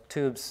total of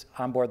tubes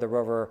on board the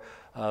rover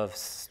of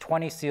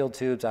 20 sealed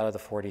tubes out of the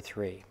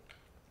 43.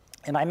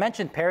 And I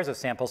mentioned pairs of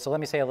samples, so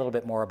let me say a little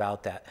bit more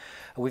about that.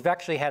 We've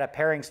actually had a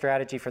pairing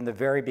strategy from the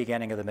very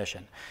beginning of the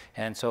mission.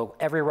 And so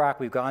every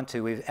rock we've gone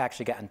to, we've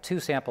actually gotten 2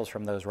 samples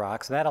from those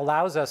rocks. And that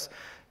allows us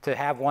to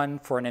have one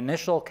for an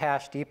initial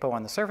cache depot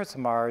on the surface of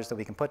Mars that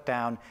we can put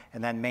down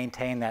and then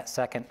maintain that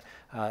second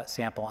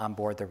sample on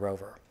board the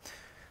rover.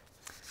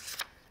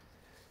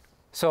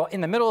 So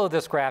in the middle of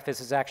this graph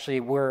is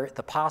actually where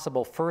the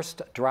possible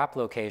first drop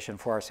location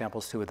for our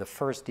samples to the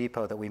first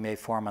depot that we may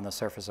form on the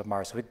surface of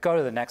Mars. So we go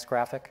to the next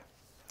graphic.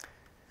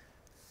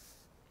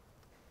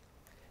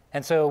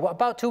 And so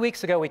about 2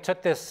 weeks ago, we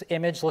took this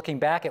image looking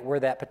back at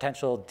where that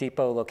potential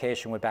depot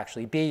location would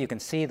actually be. You can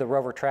see the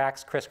rover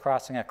tracks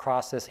crisscrossing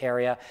across this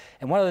area.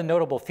 And one of the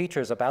notable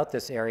features about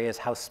this area is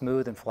how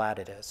smooth and flat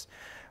it is.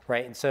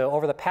 Right, and so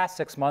over the past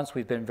 6 months,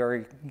 we've been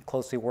very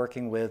closely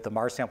working with the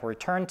Mars sample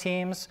return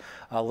teams,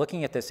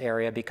 looking at this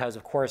area because,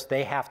 of course,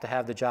 they have to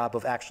have the job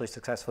of actually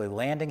successfully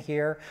landing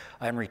here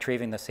and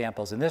retrieving the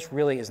samples. And this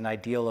really is an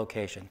ideal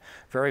location.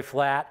 Very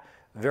flat,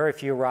 very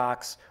few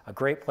rocks, a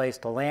great place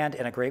to land,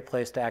 and a great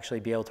place to actually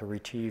be able to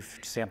retrieve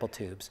sample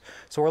tubes.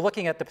 So we're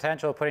looking at the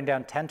potential of putting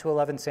down 10 to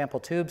 11 sample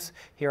tubes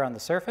here on the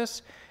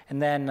surface.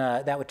 And then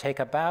that would take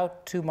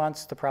about 2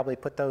 months to probably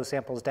put those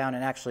samples down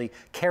and actually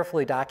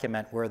carefully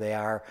document where they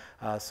are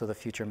so the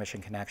future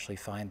mission can actually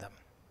find them.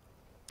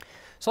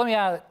 So let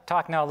me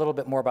talk now a little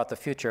bit more about the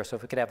future. So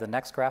if we could have the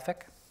next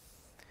graphic.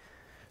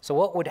 So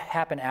what would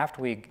happen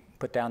after we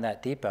put down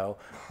that depot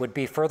would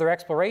be further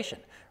exploration,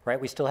 right?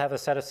 We still have a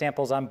set of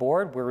samples on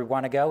board. Where we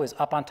want to go is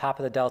up on top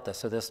of the delta.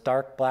 So this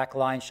dark black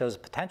line shows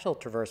potential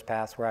traverse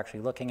paths we're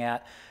actually looking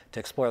at to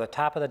explore the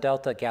top of the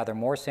delta, gather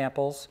more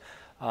samples,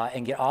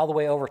 and get all the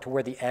way over to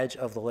where the edge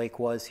of the lake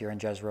was here in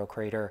Jezero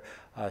Crater,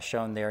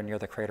 shown there near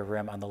the crater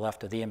rim on the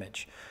left of the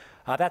image.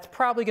 That's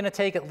probably going to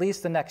take at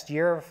least the next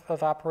year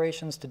of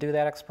operations to do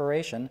that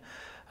exploration,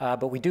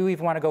 but we do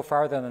even want to go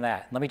farther than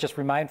that. Let me just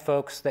remind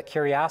folks that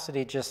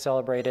Curiosity just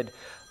celebrated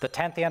the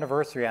 10th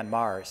anniversary on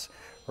Mars,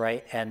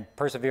 right? And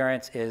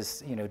Perseverance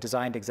is,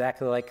 designed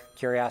exactly like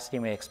Curiosity.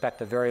 We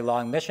expect a very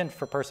long mission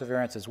for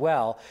Perseverance as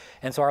well.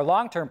 And so our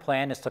long-term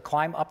plan is to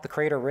climb up the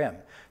crater rim,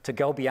 to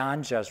go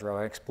beyond Jezero,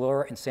 and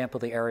explore and sample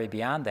the area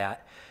beyond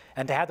that,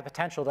 and to have the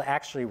potential to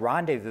actually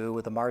rendezvous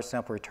with the Mars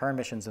sample return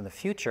missions in the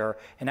future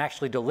and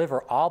actually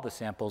deliver all the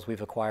samples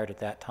we've acquired at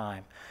that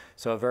time.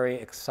 So a very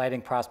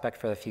exciting prospect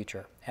for the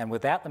future. And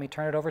with that, let me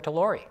turn it over to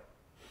Lori.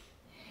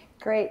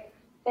 Great.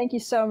 Thank you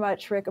so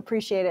much, Rick.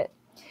 Appreciate it.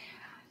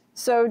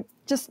 So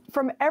just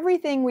from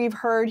everything we've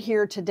heard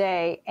here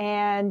today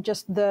and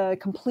just the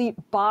complete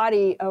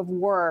body of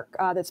work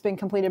that's been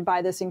completed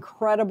by this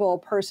incredible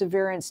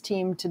Perseverance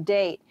team to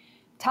date,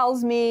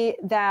 tells me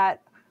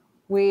that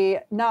we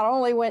not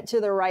only went to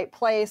the right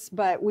place,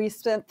 but we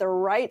sent the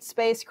right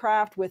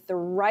spacecraft with the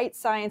right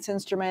science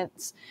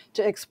instruments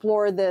to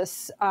explore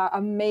this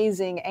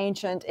amazing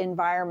ancient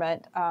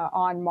environment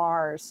on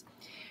Mars.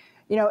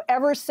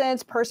 Ever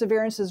since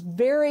Perseverance's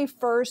very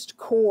first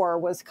core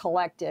was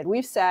collected,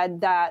 we've said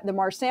that the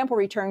Mars sample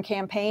return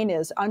campaign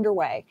is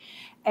underway,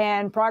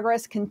 and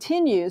progress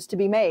continues to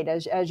be made,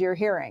 as you're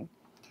hearing.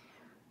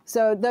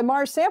 So the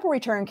Mars sample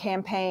return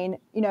campaign,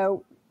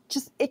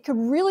 it could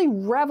really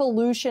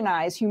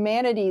revolutionize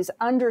humanity's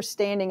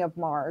understanding of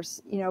Mars,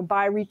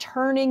 by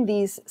returning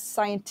these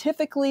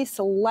scientifically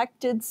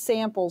selected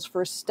samples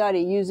for study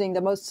using the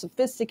most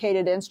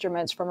sophisticated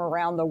instruments from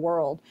around the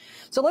world.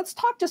 So let's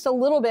talk just a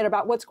little bit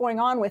about what's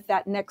going on with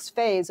that next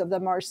phase of the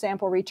Mars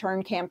sample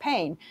return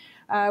campaign.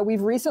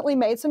 We've recently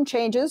made some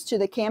changes to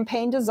the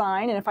campaign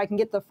design, and if I can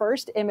get the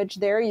first image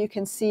there, you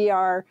can see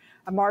our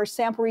Mars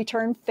sample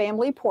return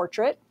family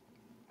portrait.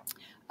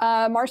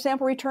 Mars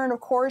sample return, of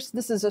course,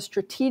 this is a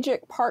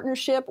strategic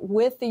partnership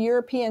with the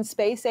European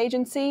Space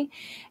Agency,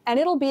 and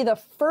it'll be the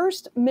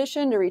first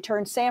mission to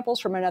return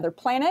samples from another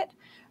planet,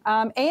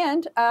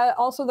 and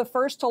also the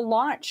first to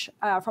launch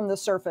from the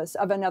surface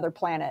of another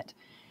planet.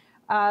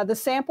 The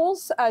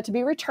samples to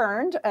be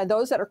returned,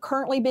 those that are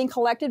currently being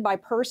collected by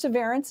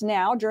Perseverance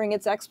now during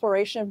its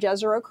exploration of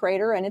Jezero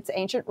Crater and its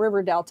ancient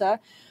river delta,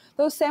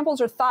 those samples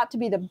are thought to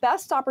be the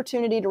best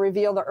opportunity to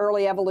reveal the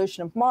early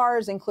evolution of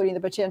Mars, including the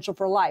potential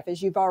for life,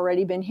 as you've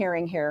already been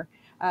hearing here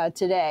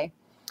today.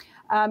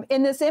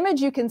 In this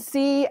image, you can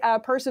see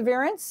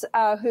Perseverance,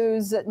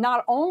 who's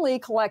not only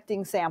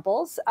collecting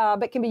samples,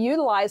 but can be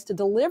utilized to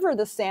deliver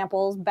the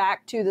samples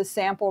back to the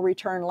sample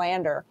return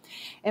lander.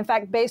 In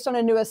fact, based on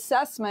a new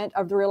assessment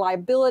of the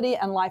reliability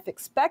and life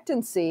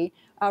expectancy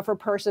for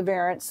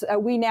Perseverance,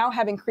 we now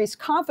have increased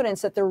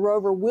confidence that the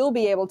rover will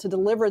be able to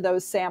deliver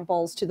those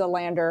samples to the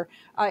lander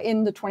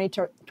in the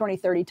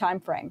 2030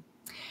 timeframe.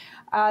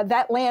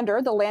 That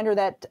lander, the lander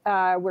that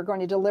we're going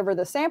to deliver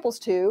the samples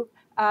to,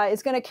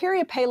 is going to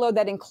carry a payload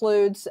that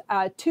includes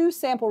 2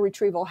 sample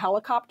retrieval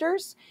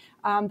helicopters.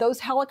 Those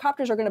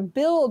helicopters are going to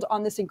build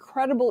on this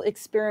incredible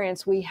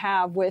experience we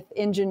have with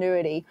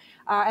Ingenuity.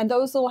 And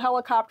those little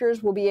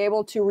helicopters will be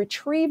able to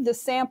retrieve the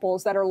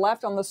samples that are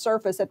left on the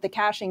surface at the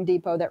caching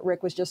depot that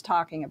Rick was just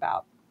talking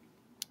about.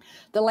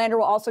 The lander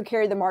will also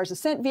carry the Mars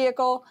Ascent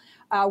Vehicle,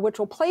 which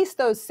will place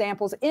those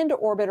samples into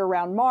orbit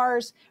around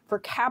Mars for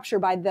capture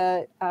by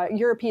the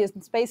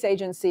European Space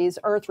Agency's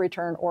Earth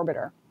Return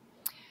Orbiter.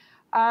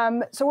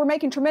 So we're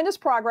making tremendous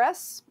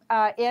progress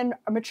in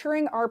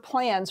maturing our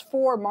plans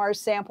for Mars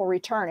sample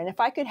return. And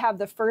if I could have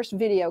the first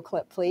video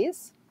clip,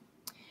 please.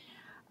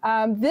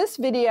 This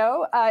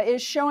video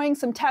is showing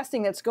some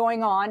testing that's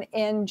going on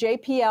in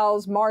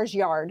JPL's Mars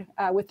Yard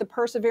with the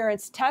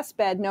Perseverance test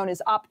bed known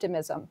as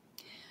Optimism.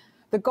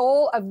 The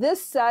goal of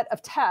this set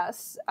of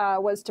tests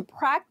was to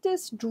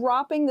practice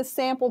dropping the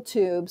sample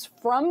tubes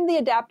from the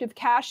adaptive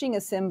caching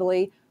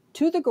assembly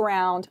to the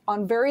ground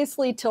on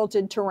variously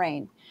tilted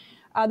terrain.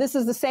 This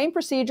is the same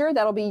procedure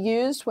that'll be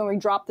used when we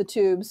drop the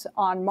tubes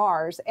on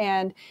Mars,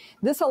 and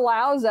this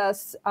allows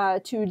us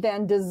to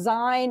then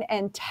design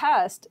and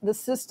test the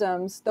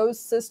systems, those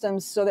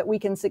systems, so that we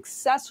can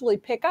successfully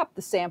pick up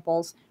the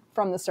samples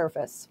from the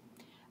surface.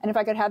 And if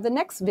I could have the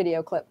next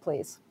video clip,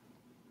 please.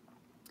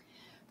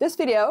 This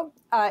video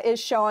is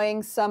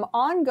showing some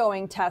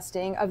ongoing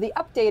testing of the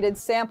updated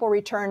sample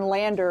return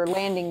lander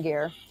landing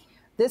gear.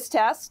 This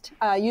test,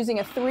 using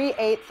a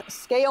 3/8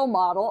 scale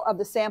model of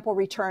the sample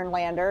return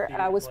lander,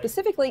 was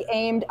specifically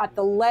aimed at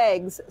the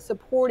legs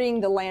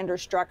supporting the lander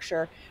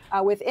structure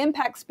with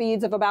impact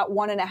speeds of about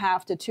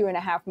 1.5 to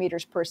 2.5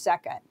 meters per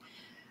second.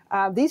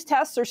 These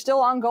tests are still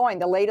ongoing.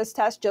 The latest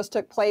test just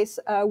took place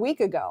a week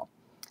ago.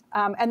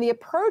 And the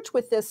approach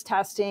with this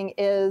testing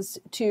is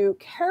to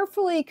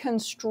carefully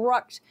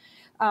construct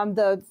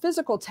the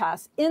physical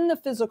tests in the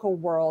physical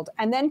world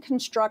and then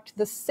construct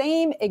the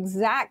same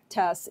exact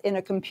tests in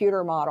a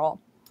computer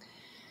model.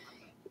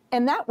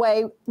 And that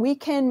way, we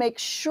can make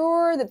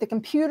sure that the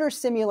computer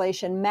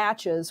simulation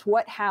matches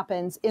what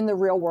happens in the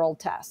real world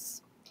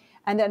tests.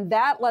 And then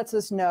that lets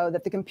us know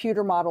that the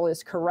computer model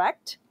is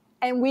correct.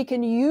 And we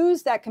can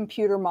use that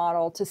computer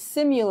model to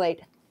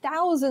simulate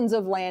thousands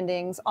of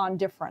landings on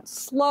different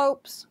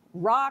slopes,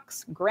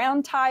 rocks,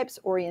 ground types,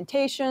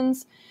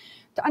 orientations,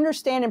 to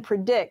understand and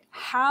predict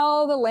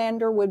how the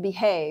lander would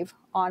behave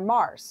on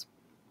Mars.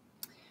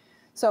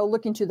 So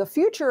looking to the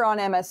future on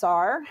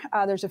MSR,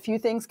 there's a few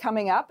things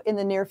coming up in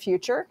the near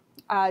future.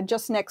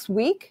 Just next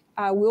week,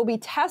 we'll be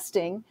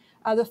testing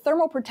the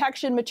thermal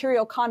protection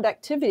material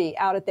conductivity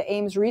out at the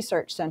Ames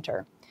Research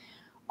Center.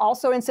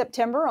 Also in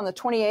September, on the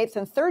 28th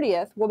and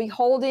 30th, we'll be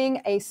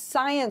holding a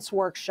science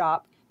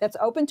workshop that's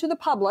open to the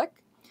public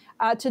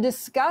to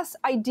discuss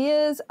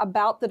ideas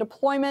about the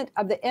deployment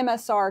of the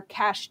MSR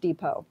cache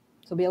depot.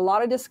 So there'll be a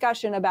lot of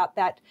discussion about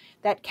that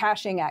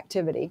caching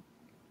activity.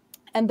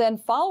 And then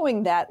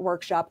following that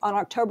workshop on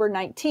October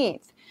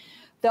 19th,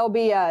 there'll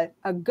be a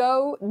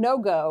go,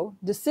 no-go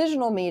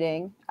decisional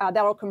meeting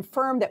that'll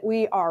confirm that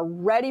we are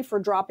ready for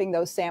dropping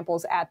those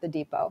samples at the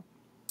depot.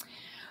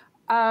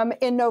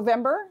 In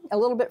November, a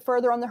little bit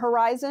further on the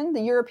horizon,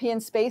 the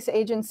European Space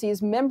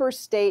Agency's member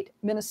state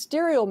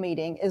ministerial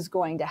meeting is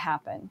going to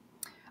happen.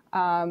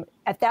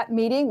 At that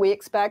meeting, we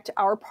expect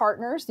our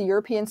partners, the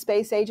European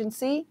Space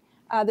Agency,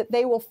 that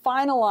they will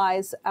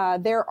finalize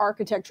their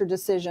architecture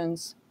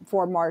decisions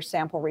for Mars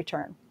sample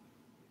return.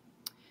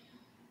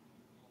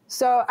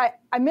 So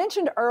I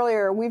mentioned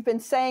earlier, we've been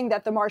saying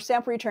that the Mars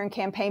sample return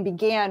campaign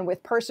began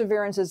with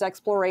Perseverance's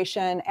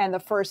exploration and the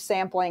first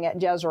sampling at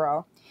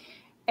Jezero.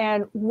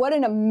 And what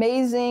an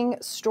amazing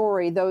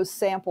story those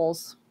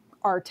samples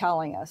are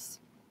telling us.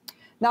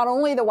 Not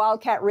only the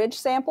Wildcat Ridge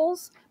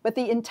samples, but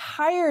the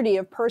entirety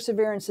of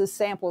Perseverance's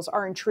samples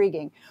are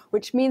intriguing,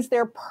 which means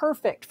they're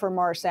perfect for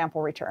Mars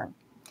sample return.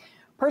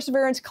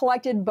 Perseverance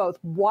collected both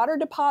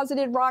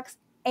water-deposited rocks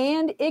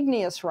and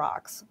igneous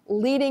rocks,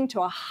 leading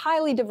to a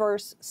highly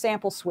diverse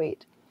sample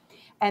suite.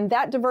 And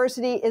that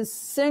diversity is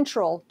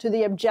central to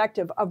the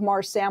objective of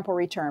Mars sample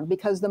return,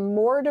 because the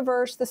more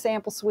diverse the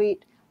sample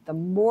suite, the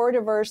more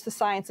diverse the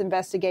science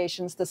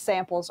investigations the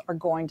samples are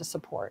going to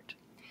support.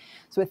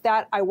 So with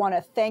that, I want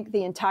to thank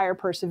the entire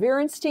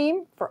Perseverance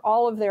team for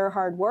all of their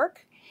hard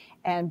work.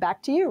 And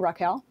back to you,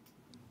 Raquel.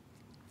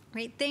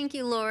 Great, thank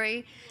you,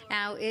 Lori.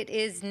 Now it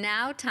is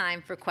now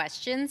time for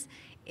questions.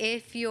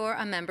 If you're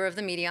a member of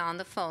the media on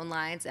the phone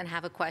lines and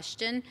have a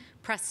question,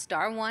 press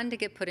 *1 to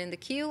get put in the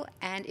queue.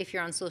 And if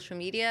you're on social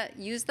media,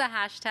 use the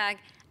hashtag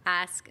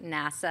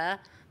 #AskNASA.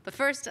 But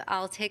first,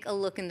 I'll take a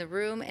look in the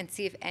room and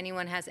see if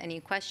anyone has any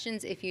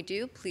questions. If you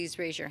do, please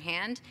raise your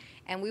hand,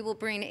 and we will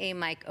bring a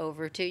mic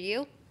over to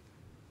you.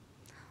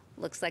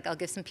 Looks like I'll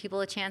give some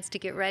people a chance to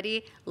get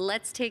ready.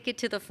 Let's take it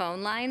to the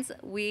phone lines.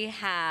 We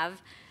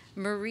have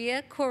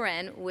Maria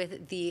Coren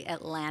with The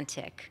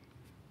Atlantic.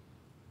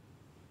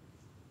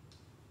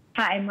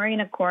 Hi,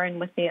 Marina Coren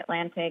with The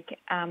Atlantic.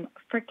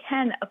 For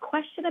Ken, a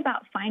question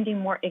about finding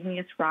more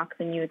igneous rock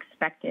than you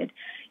expected.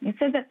 You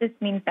said that this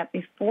means that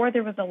before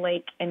there was a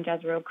lake in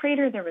Jezero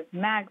Crater, there was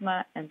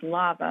magma and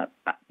lava.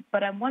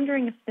 But I'm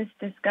wondering if this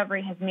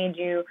discovery has made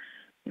you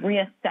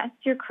reassess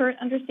your current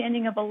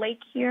understanding of a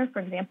lake here. For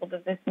example,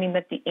 does this mean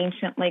that the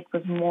ancient lake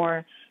was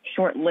more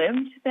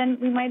short-lived than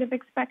we might have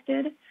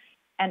expected?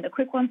 And a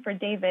quick one for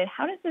David,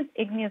 how does this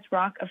igneous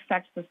rock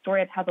affect the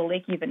story of how the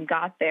lake even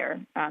got there?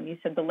 You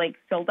said the lake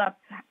filled up,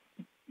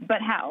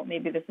 but how?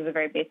 Maybe this is a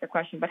very basic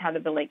question, but how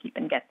did the lake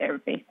even get there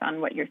based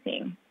on what you're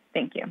seeing?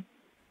 Thank you.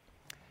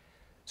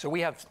 So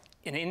we have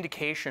an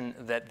indication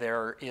that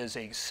there is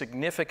a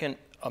significant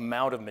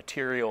amount of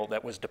material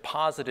that was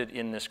deposited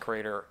in this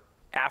crater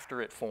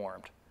after it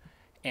formed.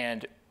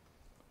 And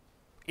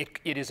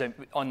it is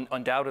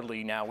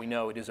undoubtedly, now we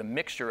know, it is a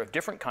mixture of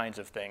different kinds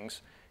of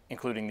things,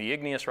 including the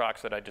igneous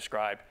rocks that I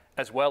described,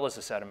 as well as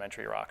the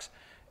sedimentary rocks.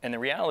 And the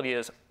reality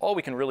is, all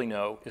we can really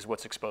know is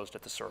what's exposed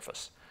at the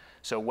surface.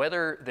 So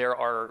whether there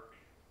are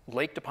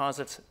lake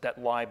deposits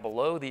that lie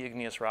below the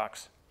igneous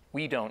rocks,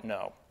 we don't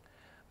know.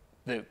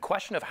 The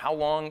question of how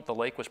long the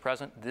lake was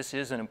present, this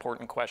is an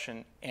important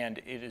question, and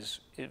it is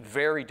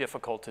very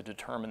difficult to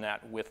determine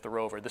that with the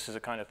rover. This is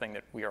the kind of thing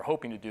that we are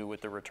hoping to do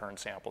with the return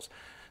samples.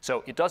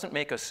 So it doesn't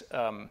make us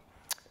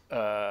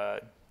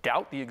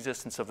doubt the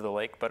existence of the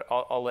lake, but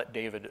I'll let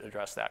David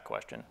address that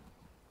question.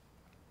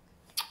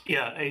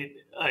 Yeah,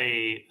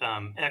 I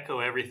echo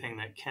everything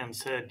that Ken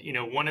said. You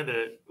know, one of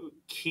the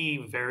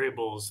key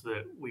variables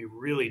that we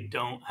really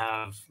don't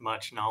have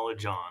much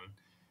knowledge on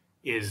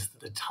is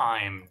the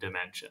time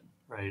dimension,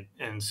 right?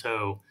 And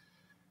so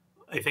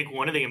I think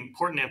one of the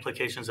important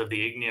implications of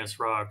the igneous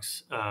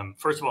rocks,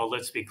 first of all,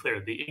 let's be clear,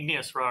 the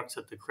igneous rocks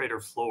at the crater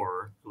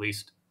floor, at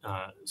least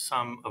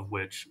some of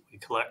which we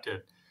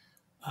collected,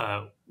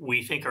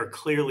 we think are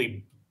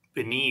clearly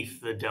beneath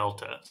the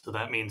delta. So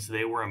that means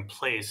they were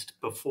emplaced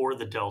before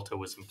the delta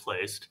was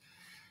emplaced.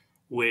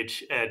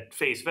 which at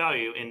face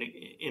value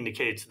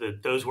indicates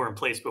that those were in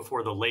place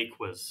before the lake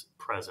was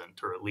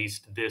present, or at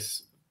least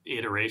this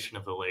iteration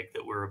of the lake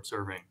that we're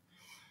observing.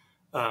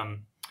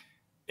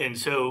 And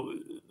so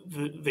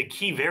the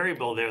key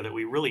variable there that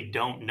we really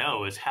don't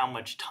know is how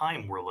much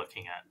time we're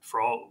looking at.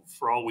 For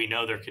all we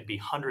know, there could be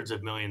hundreds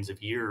of millions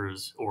of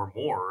years or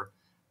more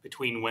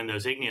between when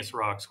those igneous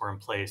rocks were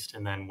emplaced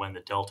and then when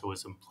the delta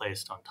was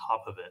emplaced on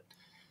top of it.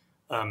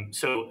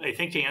 So I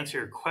think to answer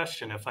your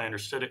question, if I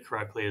understood it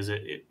correctly, is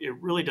it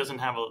really doesn't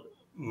have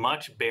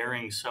much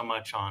bearing so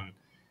much on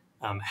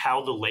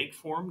how the lake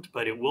formed,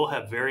 but it will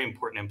have very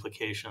important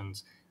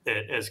implications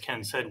that, as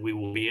Ken said, we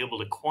will be able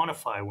to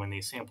quantify when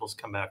these samples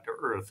come back to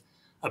Earth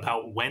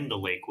about when the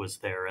lake was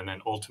there, and then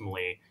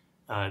ultimately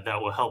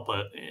that will help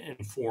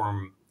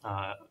inform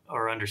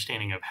our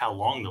understanding of how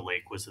long the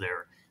lake was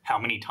there, how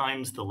many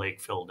times the lake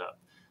filled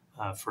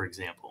up, for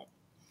example.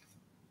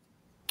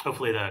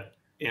 Hopefully that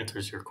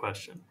answers your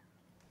question.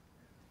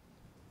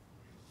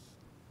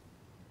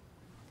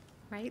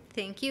 Right,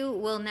 thank you.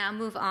 We'll now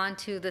move on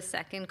to the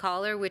second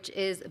caller, which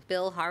is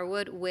Bill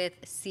Harwood with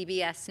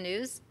CBS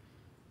News.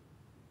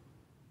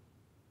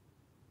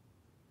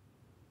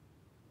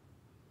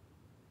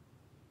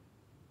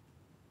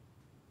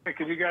 Hey,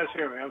 can you guys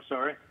hear me? I'm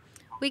sorry.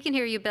 We can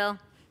hear you, Bill.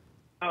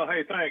 Oh,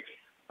 hey, thanks.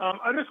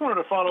 I just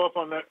wanted to follow up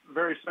on that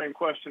very same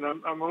question.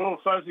 I'm a little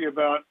fuzzy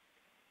about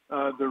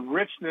the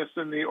richness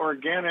in the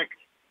organic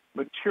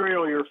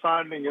material you're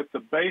finding at the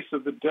base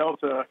of the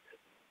delta,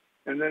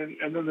 and then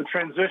the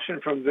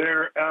transition from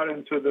there out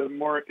into the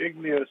more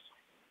igneous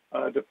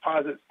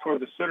deposits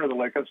toward the center of the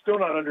lake. I'm still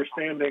not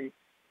understanding,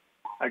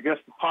 I guess,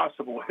 the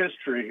possible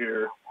history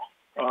here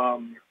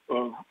of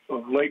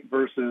lake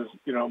versus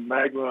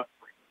magma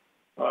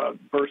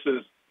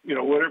versus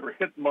whatever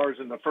hit Mars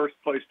in the first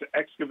place to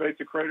excavate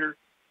the crater.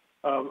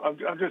 I'm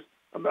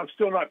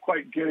still not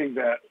quite getting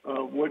that.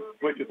 What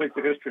you think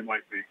the history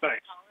might be?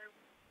 Thanks.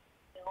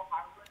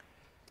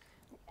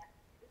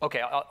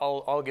 Okay,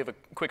 I'll give a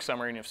quick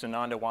summary, and if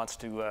Sunanda wants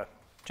to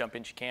jump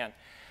in, she can.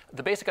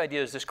 The basic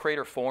idea is this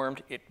crater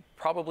formed. It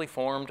probably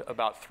formed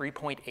about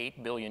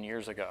 3.8 billion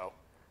years ago.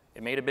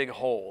 It made a big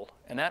hole,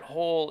 and that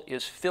hole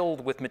is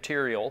filled with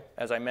material,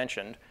 as I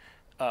mentioned,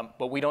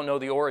 but we don't know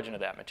the origin of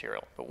that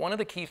material. But one of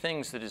the key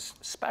things that is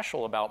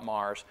special about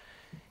Mars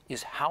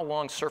is how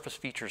long surface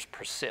features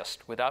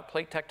persist. Without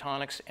plate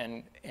tectonics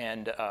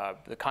and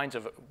the kinds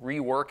of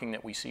reworking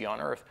that we see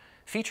on Earth,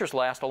 features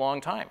last a long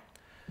time.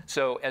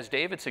 So as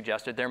David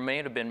suggested, there may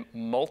have been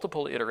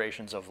multiple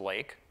iterations of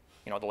lake.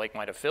 The lake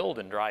might have filled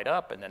and dried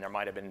up, and then there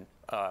might have been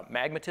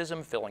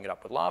magmatism filling it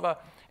up with lava,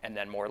 and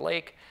then more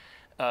lake.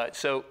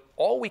 So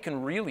all we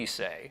can really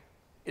say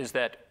is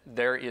that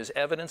there is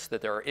evidence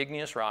that there are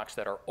igneous rocks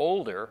that are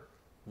older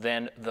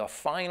than the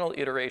final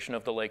iteration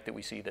of the lake that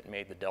we see that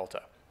made the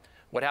delta.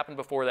 What happened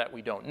before that,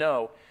 we don't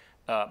know,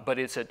 but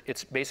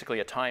it's basically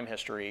a time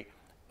history,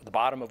 the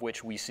bottom of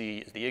which we see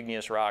is the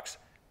igneous rocks,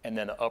 and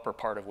then the upper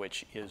part of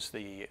which is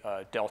the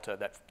delta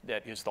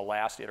that is the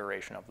last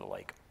iteration of the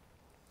lake.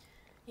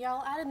 Yeah,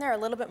 I'll add in there a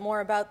little bit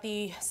more about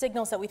the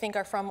signals that we think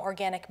are from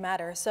organic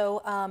matter.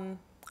 So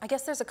I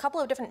guess there's a couple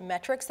of different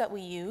metrics that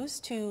we use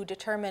to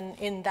determine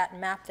in that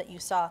map that you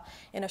saw,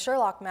 in a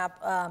Sherlock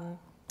map,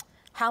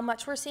 how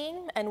much we're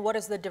seeing and what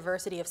is the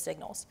diversity of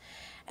signals.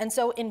 And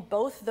so in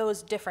both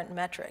those different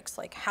metrics,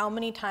 like how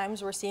many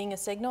times we're seeing a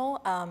signal,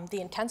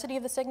 the intensity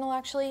of the signal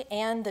actually,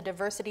 and the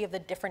diversity of the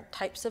different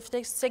types of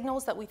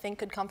signals that we think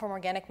could come from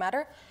organic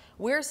matter,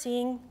 we're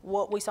seeing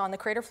what we saw on the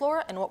crater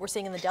floor and what we're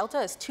seeing in the delta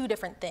is two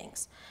different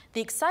things.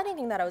 The exciting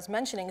thing that I was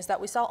mentioning is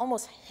that we saw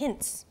almost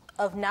hints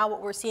of now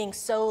what we're seeing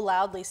so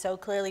loudly, so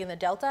clearly in the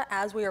delta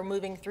as we are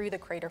moving through the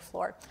crater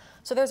floor.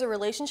 So there's a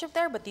relationship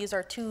there, but these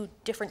are two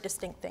different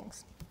distinct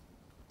things.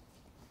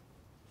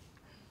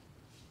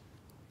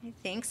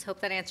 Thanks.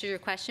 Hope that answers your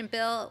question,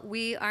 Bill.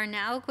 We are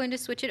now going to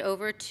switch it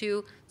over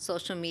to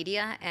social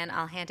media, and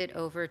I'll hand it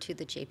over to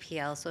the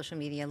JPL social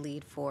media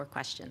lead for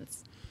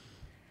questions.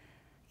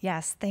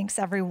 Yes, thanks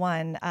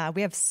everyone.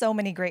 We have so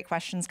many great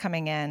questions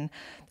coming in.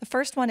 The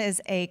first one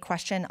is a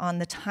question on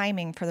the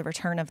timing for the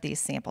return of these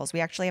samples. We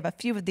actually have a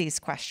few of these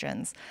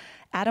questions.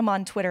 Adam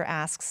on Twitter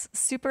asks,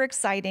 super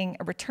exciting.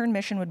 A return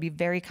mission would be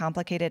very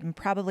complicated and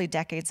probably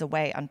decades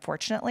away,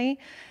 unfortunately.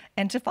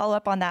 And to follow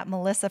up on that,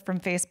 Melissa from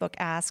Facebook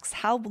asks,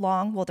 how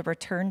long will the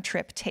return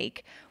trip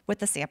take with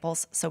the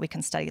samples so we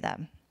can study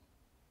them?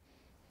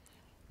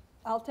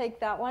 I'll take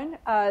that one.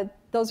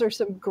 Those are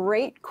some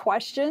great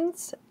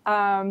questions.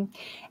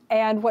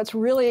 And what's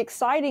really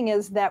exciting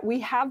is that we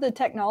have the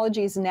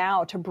technologies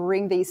now to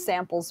bring these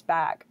samples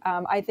back.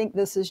 I think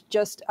this is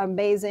just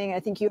amazing. I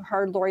think you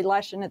heard Lori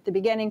Leshin at the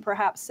beginning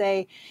perhaps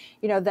say,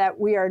 that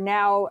we are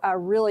now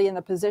really in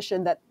the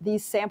position that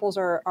these samples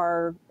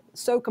are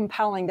so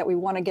compelling that we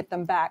want to get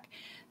them back.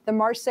 The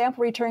Mars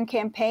Sample Return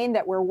Campaign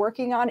that we're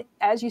working on,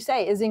 as you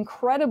say, is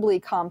incredibly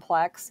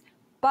complex,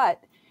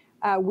 but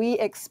we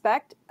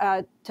expect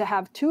to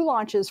have 2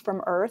 launches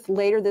from Earth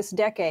later this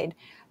decade.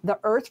 The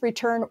Earth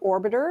Return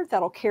Orbiter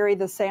that'll carry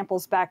the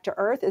samples back to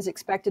Earth is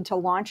expected to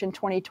launch in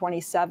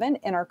 2027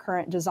 in our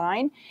current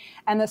design.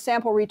 And the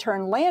Sample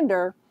Return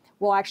Lander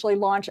will actually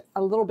launch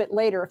a little bit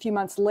later, a few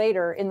months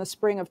later, in the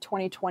spring of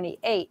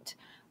 2028.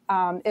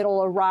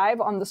 It'll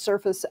arrive on the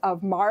surface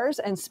of Mars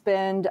and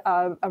spend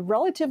a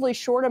relatively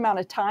short amount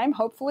of time,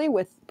 hopefully,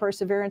 with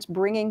Perseverance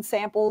bringing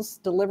samples,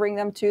 delivering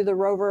them to the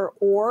rover,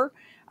 or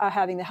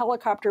having the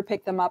helicopter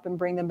pick them up and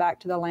bring them back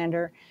to the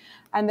lander.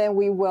 And then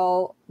we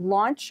will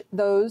launch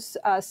those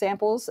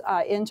samples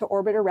into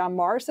orbit around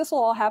Mars. This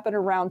will all happen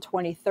around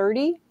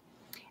 2030.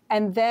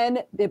 And then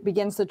it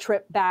begins the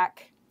trip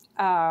back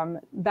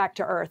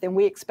to Earth. And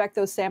we expect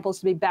those samples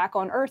to be back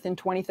on Earth in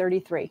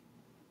 2033.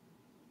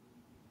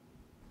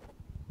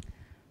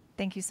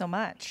 Thank you so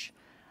much.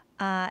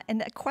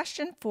 And a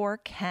question for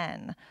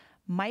Ken.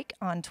 Mike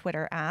on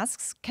Twitter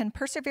asks, can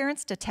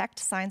Perseverance detect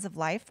signs of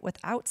life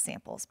without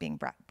samples being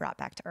brought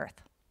back to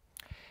Earth?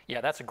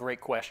 Yeah, that's a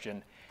great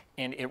question.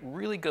 And it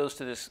really goes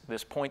to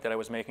this point that I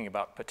was making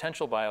about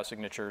potential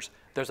biosignatures.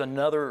 There's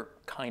another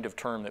kind of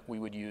term that we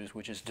would use,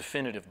 which is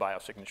definitive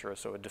biosignature.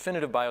 So a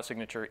definitive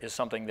biosignation is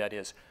something that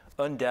is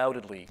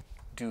undoubtedly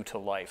due to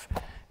life.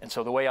 And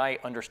so the way I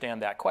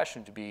understand that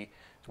question to be,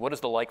 what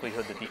is the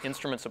likelihood that the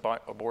instruments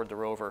aboard the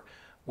rover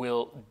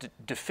will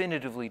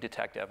definitively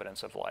detect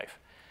evidence of life?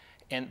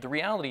 And the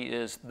reality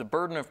is the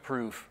burden of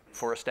proof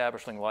for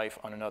establishing life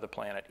on another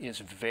planet is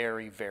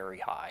very, very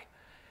high.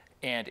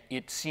 And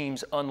it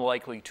seems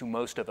unlikely to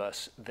most of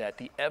us that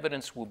the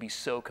evidence will be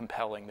so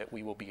compelling that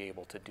we will be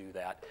able to do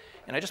that.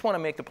 And I just want to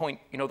make the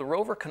point, you know, the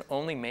rover can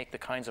only make the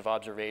kinds of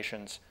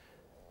observations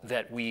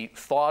that we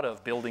thought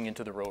of building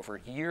into the rover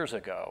years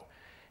ago.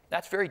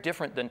 That's very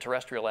different than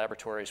terrestrial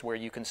laboratories where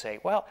you can say,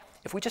 well,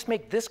 if we just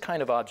make this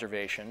kind of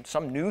observation,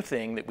 some new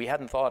thing that we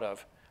hadn't thought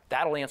of,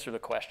 that'll answer the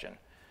question.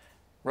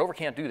 Rover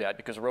can't do that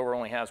because the rover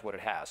only has what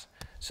it has.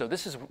 So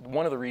this is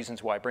one of the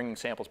reasons why bringing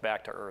samples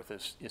back to Earth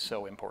is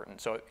so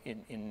important. So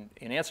in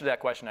answer to that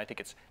question, I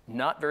think it's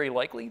not very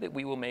likely that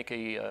we will make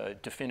a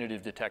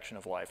definitive detection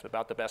of life.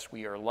 About the best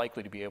we are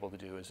likely to be able to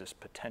do is this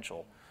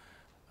potential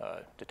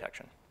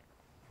detection.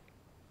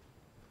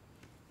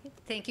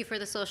 Thank you for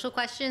the social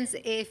questions.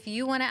 If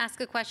you want to ask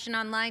a question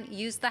online,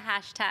 use the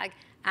hashtag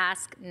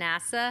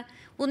AskNASA.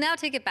 We'll now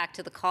take it back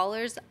to the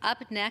callers.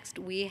 Up next,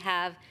 we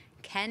have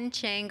Ken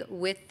Chang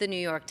with the New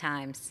York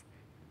Times.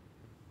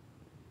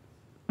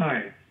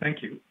 Hi,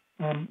 thank you.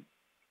 A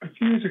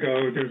few years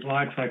ago, there was a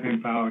lot of excitement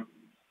about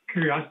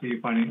Curiosity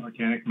finding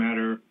organic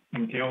matter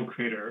in Gale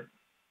crater,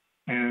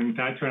 and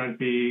that turned out to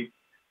be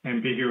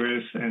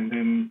ambiguous, and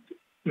then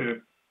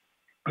the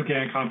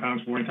organic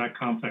compounds weren't that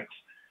complex.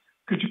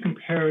 Could you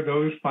compare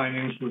those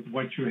findings with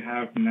what you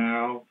have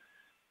now?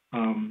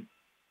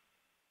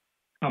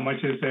 How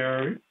much is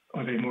there?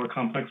 Are they more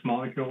complex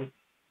molecules?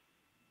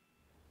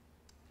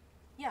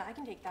 Yeah, I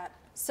can take that.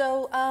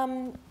 So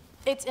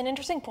it's an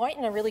interesting point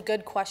and a really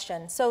good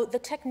question. So the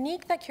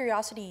technique that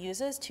Curiosity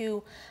uses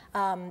to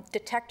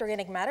detect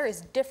organic matter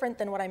is different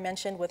than what I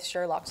mentioned with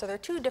Sherlock. So there are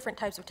two different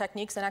types of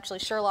techniques, and actually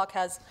Sherlock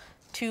has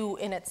two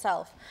in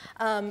itself.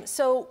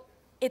 So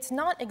it's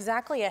not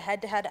exactly a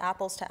head-to-head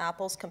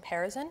apples-to-apples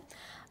comparison.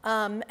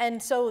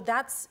 And so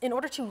that's, in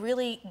order to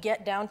really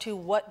get down to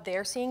what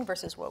they're seeing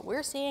versus what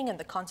we're seeing and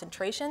the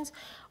concentrations,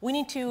 we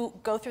need to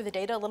go through the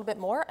data a little bit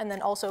more, and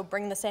then also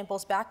bring the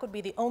samples back would be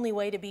the only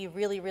way to be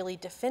really, really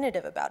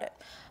definitive about it.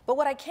 But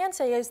what I can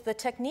say is the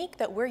technique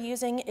that we're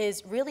using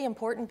is really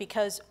important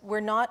because we're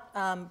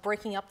not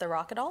breaking up the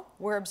rock at all.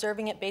 We're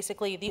observing it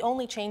basically, the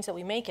only change that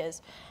we make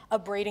is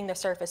abrading the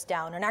surface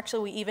down. And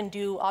actually we even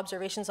do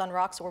observations on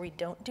rocks where we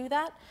don't do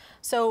that.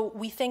 So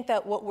we think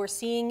that what we're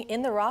seeing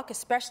in the rock,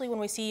 especially when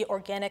we see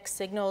organic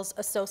signals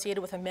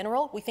associated with a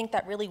mineral, we think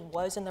that really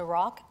was in the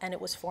rock and it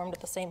was formed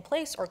at the same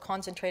place or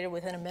concentrated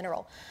within a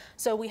mineral.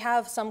 So we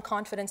have some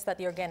confidence that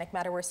the organic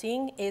matter we're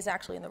seeing is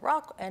actually in the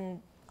rock,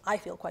 and I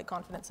feel quite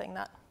confident saying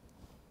that.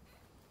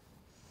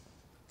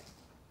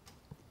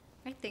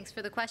 All right, thanks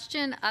for the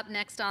question. Up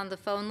next on the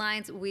phone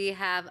lines, we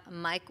have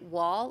Mike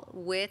Wall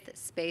with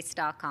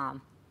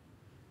Space.com.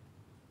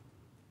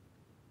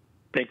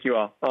 Thank you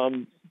all.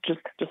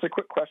 Just a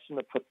quick question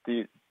to put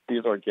these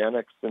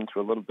organics into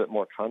a little bit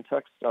more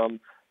context.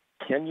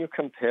 Can you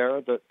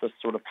compare the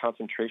sort of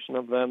concentration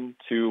of them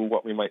to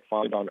what we might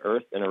find on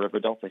Earth in a river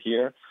delta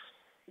here?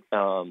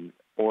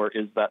 Or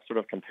is that sort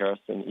of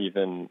comparison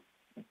even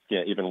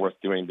worth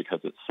doing because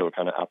it's so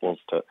kind of apples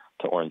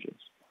to oranges?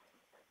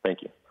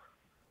 Thank you.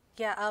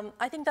 Yeah,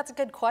 I think that's a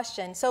good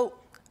question. So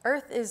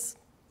Earth is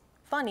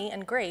funny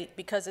and great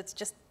because it's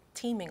just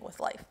teeming with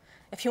life.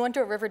 If you went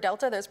to a river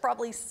delta, there's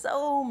probably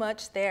so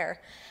much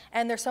there.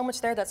 And there's so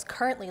much there that's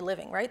currently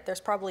living, right? There's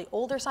probably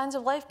older signs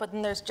of life, but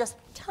then there's just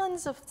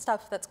tons of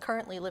stuff that's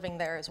currently living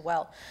there as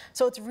well.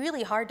 So it's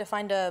really hard to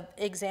find an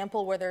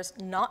example where there's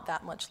not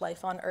that much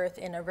life on Earth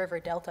in a river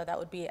delta that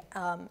would be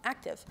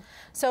active.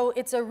 So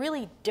it's a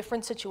really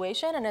different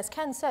situation. And as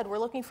Ken said, we're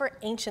looking for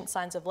ancient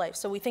signs of life.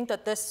 So we think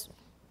that this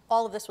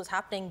all of this was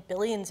happening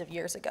billions of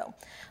years ago.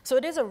 So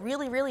it is a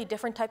really, really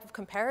different type of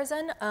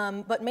comparison,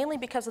 but mainly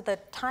because of the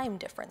time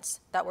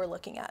difference that we're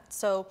looking at.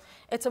 So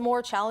it's a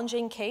more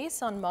challenging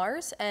case on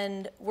Mars,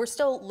 and we're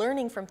still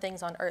learning from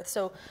things on Earth.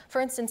 So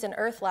for instance, in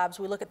Earth labs,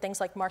 we look at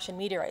things like Martian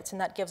meteorites, and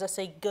that gives us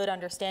a good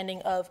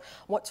understanding of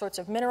what sorts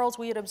of minerals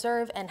we would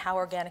observe and how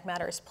organic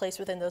matter is placed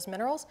within those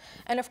minerals.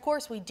 And of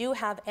course, we do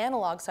have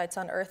analog sites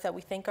on Earth that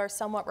we think are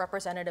somewhat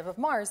representative of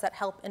Mars that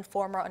help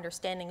inform our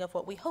understanding of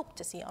what we hope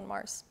to see on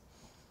Mars.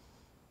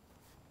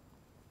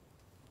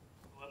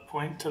 What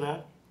point to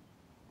that?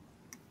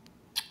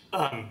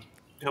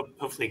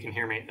 Hopefully you can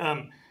hear me.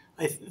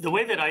 The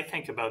way that I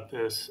think about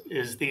this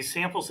is these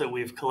samples that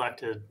we've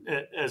collected,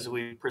 as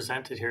we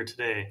presented here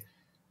today,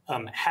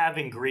 have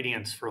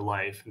ingredients for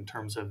life in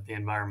terms of the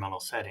environmental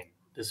setting.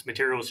 This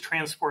material was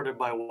transported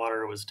by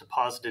water, was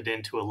deposited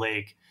into a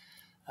lake.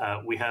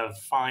 We have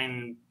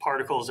fine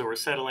particles that were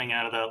settling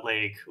out of that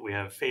lake. We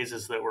have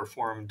phases that were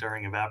formed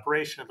during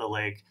evaporation of the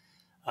lake.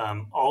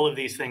 All of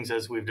these things,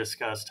 as we've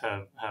discussed,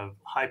 have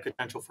high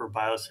potential for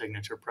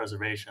biosignature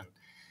preservation.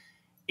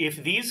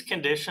 If these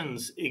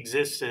conditions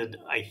existed,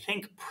 I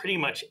think, pretty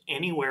much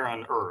anywhere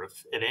on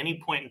Earth at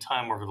any point in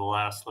time over the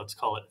last, let's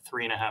call it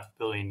 3.5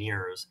 billion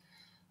years,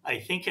 I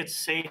think it's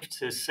safe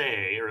to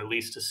say, or at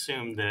least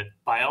assume, that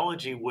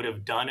biology would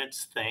have done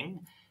its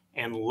thing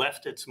and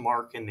left its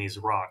mark in these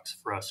rocks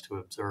for us to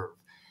observe.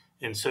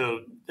 And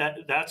so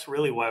that's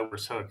really why we're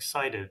so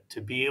excited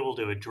to be able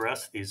to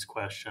address these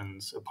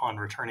questions upon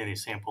returning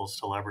these samples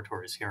to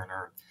laboratories here on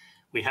Earth.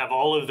 We have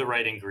all of the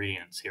right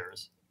ingredients here.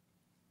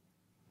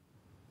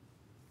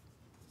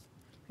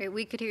 Great,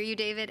 we could hear you,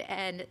 David.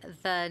 And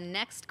the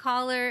next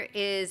caller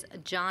is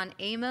John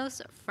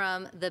Amos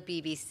from the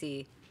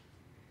BBC.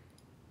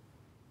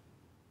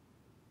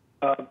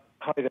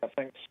 Hi there,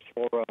 thanks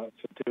for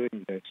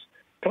doing this.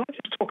 Can I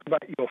just talk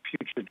about your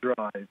future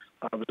drive?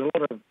 There was a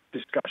lot of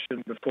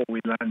discussion before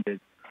we landed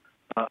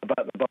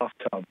about the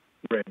bathtub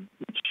ring,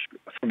 which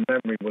from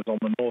memory was on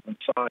the northern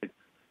side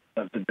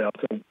of the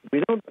Delta. We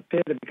don't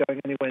appear to be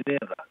going anywhere near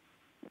that.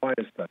 Why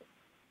is that?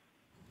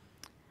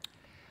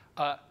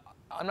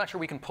 I'm not sure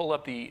we can pull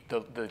up the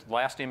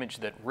last image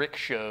that Rick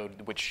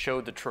showed, which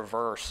showed the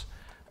traverse.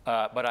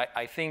 But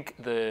I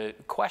think the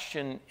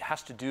question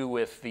has to do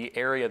with the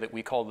area that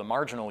we call the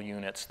marginal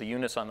units, the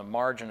units on the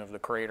margin of the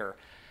crater.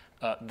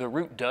 The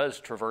route does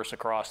traverse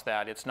across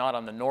that. It's not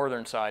on the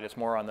northern side, it's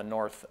more on the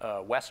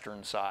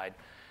northwestern side.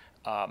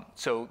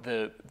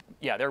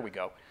 Yeah, there we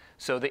go.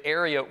 So the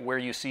area where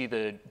you see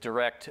the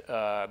direct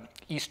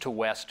east to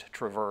west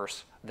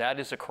traverse, that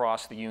is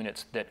across the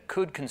units that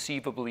could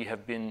conceivably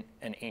have been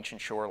an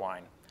ancient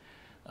shoreline.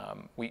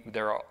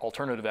 There are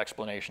alternative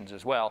explanations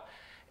as well.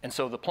 And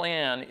so the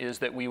plan is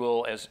that we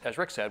will, as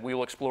Rick said, we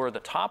will explore the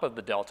top of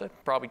the delta,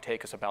 probably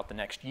take us about the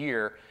next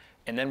year,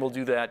 and then we'll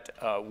do that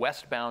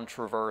westbound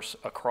traverse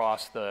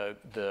across the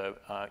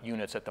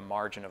units at the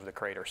margin of the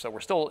crater. So we're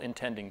still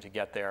intending to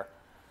get there.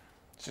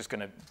 It's just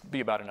going to be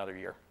about another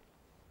year.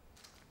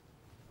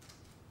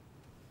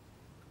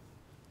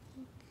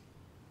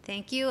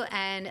 Thank you.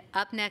 And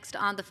up next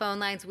on the phone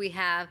lines, we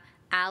have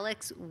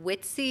Alex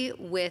Whitsey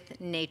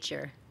with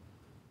Nature.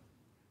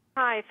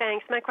 Hi,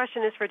 thanks. My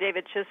question is for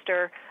David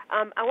Schuster.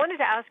 I wanted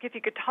to ask if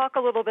you could talk a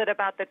little bit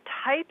about the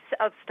types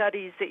of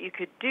studies that you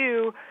could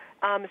do,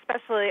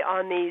 especially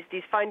on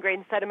these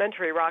fine-grained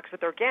sedimentary rocks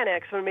with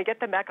organics. When we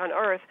get them back on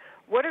Earth,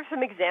 what are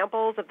some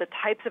examples of the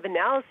types of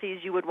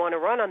analyses you would want to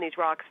run on these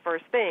rocks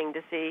first thing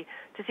to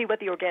see what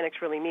the organics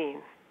really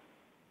mean?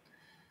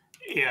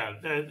 Yeah,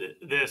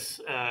 this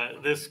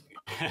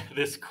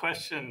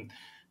question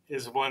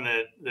is one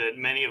that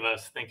many of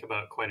us think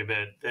about quite a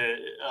bit.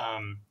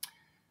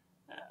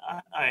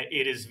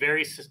 It is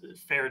very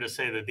fair to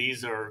say that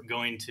these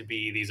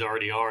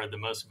already are the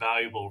most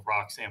valuable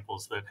rock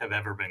samples that have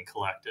ever been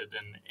collected.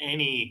 And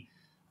any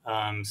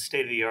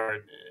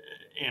state-of-the-art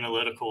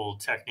analytical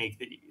technique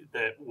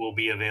that will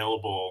be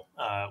available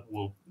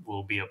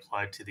will be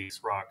applied to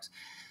these rocks.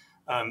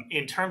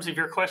 In terms of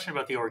your question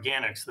about the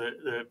organics,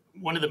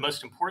 one of the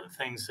most important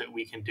things that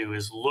we can do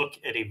is look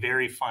at a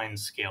very fine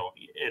scale,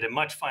 at a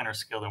much finer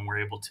scale than we're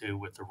able to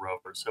with the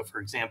rover. So, for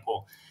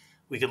example,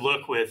 we could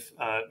look with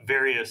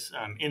various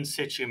in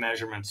situ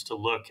measurements to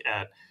look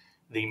at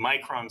the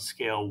micron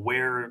scale,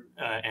 where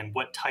and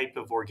what type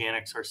of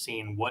organics are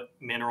seen, what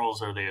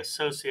minerals are they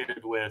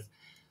associated with.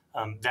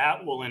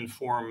 That will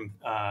inform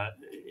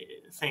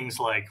things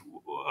like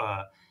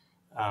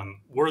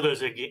were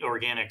those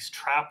organics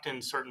trapped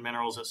in certain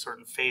minerals at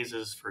certain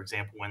phases, for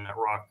example, when that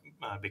rock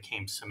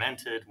became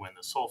cemented, when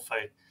the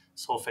sulfate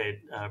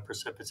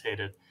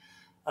precipitated.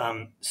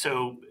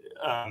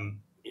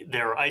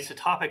 There are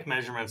isotopic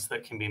measurements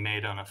that can be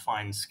made on a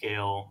fine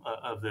scale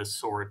of this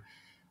sort.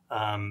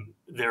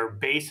 There are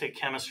basic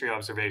chemistry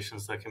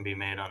observations that can be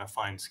made on a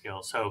fine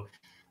scale. So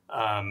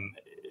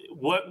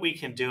what we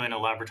can do in a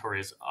laboratory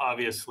is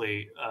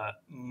obviously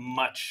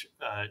much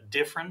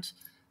different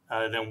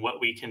than what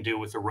we can do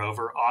with the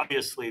rover.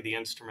 Obviously, the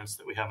instruments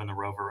that we have in the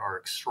rover are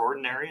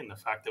extraordinary, and the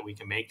fact that we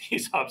can make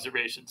these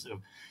observations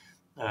of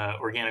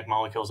organic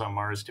molecules on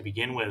Mars to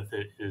begin with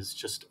is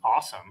just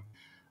awesome.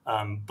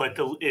 But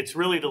it's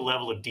really the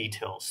level of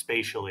detail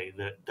spatially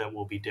that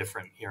will be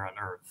different here on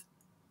Earth.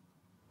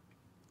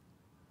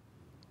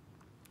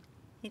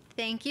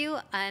 Thank you.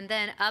 And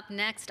then up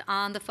next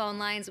on the phone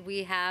lines,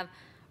 we have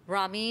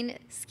Ramin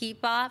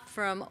Skipa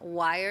from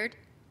Wired.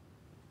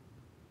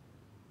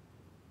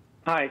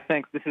 Hi,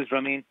 thanks. This is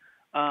Ramin.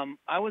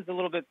 I was a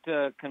little bit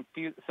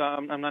confused, so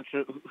I'm not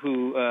sure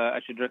who I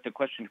should direct the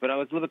question to, but I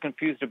was a little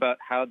confused about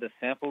how the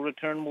sample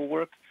return will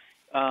work.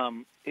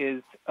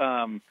 Is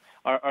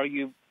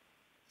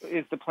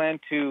the plan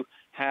to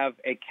have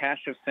a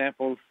cache of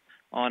samples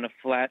on a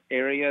flat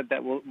area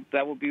that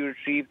will be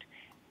retrieved,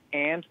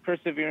 and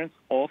Perseverance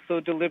also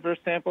deliver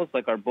samples?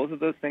 Like, are both of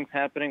those things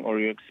happening, or are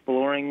you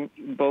exploring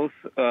both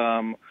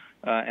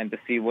and to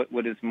see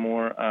what is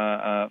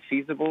more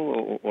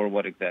feasible, or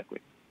what exactly?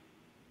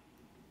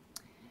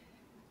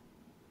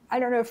 I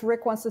don't know if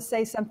Rick wants to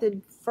say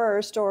something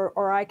first,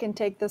 or I can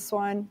take this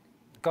one.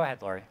 Go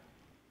ahead, Lori.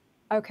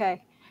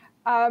 Okay.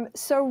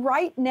 So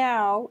right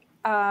now,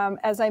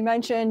 as I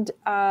mentioned,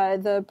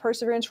 the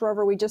Perseverance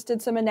rover, we just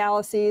did some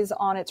analyses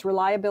on its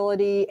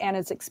reliability and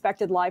its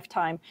expected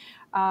lifetime.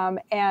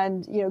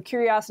 And, you know,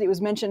 Curiosity, it was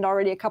mentioned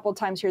already a couple of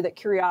times here that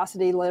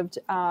Curiosity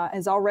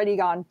has already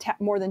gone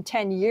more than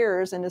 10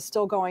 years and is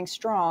still going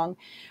strong.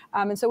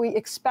 And so we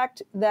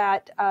expect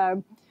that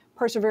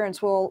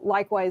Perseverance will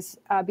likewise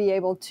be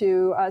able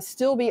to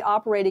still be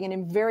operating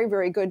in very,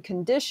 very good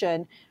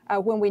condition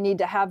when we need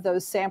to have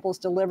those samples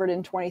delivered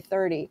in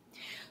 2030.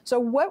 So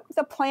what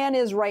the plan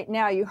is right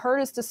now, you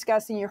heard us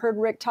discussing, you heard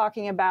Rick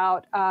talking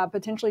about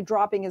potentially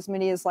dropping as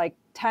many as like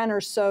 10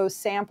 or so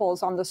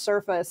samples on the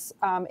surface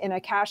in a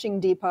caching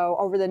depot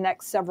over the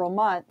next several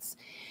months.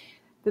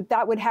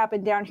 That would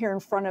happen down here in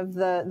front of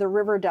the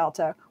river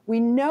delta. We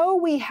know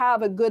we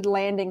have a good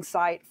landing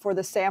site for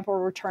the sample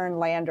return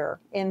lander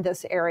in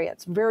this area.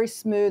 It's very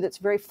smooth, it's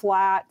very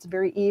flat, it's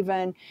very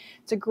even.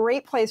 It's a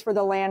great place for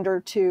the lander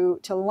to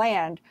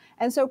land.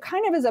 And so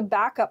kind of as a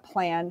backup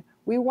plan,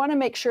 we want to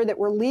make sure that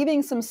we're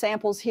leaving some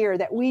samples here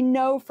that we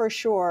know for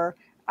sure,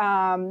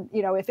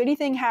 you know, if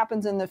anything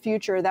happens in the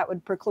future that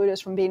would preclude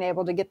us from being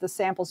able to get the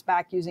samples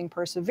back using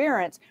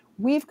Perseverance,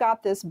 we've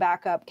got this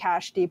backup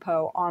cache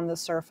depot on the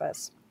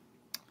surface.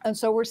 And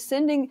so we're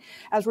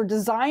as we're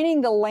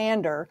designing the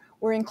lander,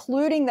 we're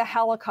including the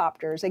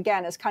helicopters,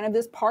 again, as kind of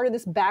this part of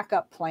this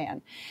backup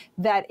plan,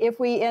 that if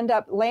we end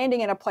up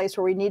landing in a place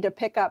where we need to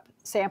pick up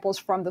samples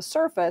from the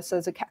surface,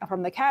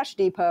 from the cache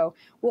depot,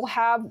 we'll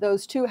have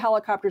those 2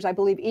 helicopters. I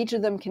believe each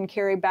of them can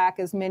carry back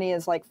as many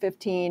as like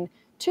 15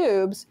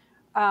 tubes.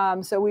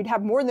 So we'd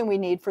have more than we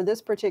need for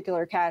this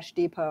particular cache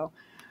depot.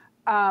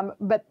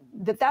 But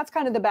that's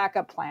kind of the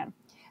backup plan.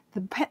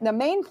 The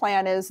main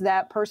plan is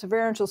that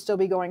Perseverance will still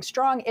be going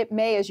strong. It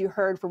may, as you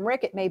heard from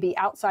Rick, it may be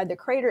outside the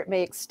crater. It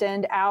may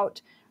extend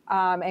out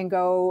and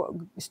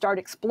start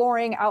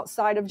exploring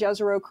outside of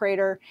Jezero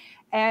Crater.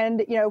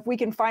 And, you know, if we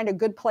can find a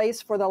good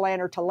place for the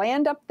lander to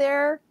land up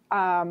there,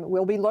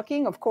 we'll be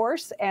looking, of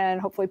course,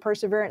 and hopefully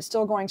Perseverance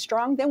still going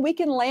strong. Then we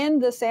can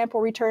land the sample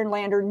return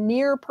lander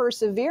near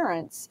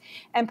Perseverance,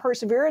 and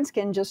Perseverance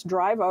can just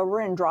drive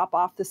over and drop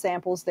off the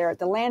samples there at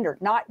the lander.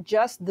 Not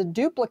just the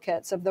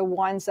duplicates of the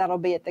ones that'll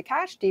be at the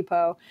cache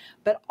depot,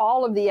 but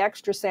all of the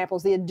extra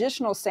samples, the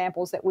additional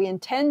samples that we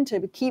intend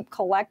to keep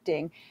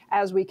collecting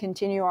as we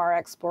continue our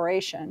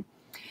exploration.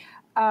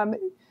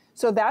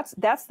 So that's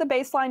the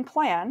baseline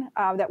plan,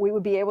 that we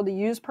would be able to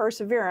use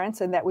Perseverance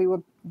and that we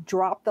would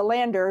drop the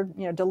lander,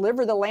 you know,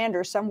 deliver the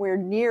lander somewhere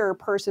near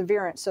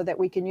Perseverance so that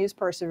we can use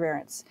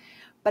Perseverance.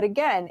 But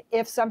again,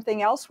 if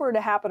something else were to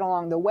happen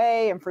along the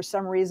way and for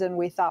some reason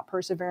we thought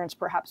Perseverance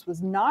perhaps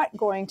was not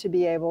going to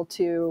be able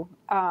to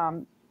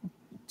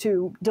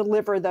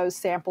deliver those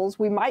samples,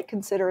 we might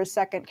consider a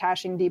second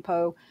caching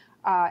depot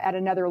at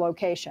another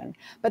location.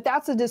 But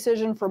that's a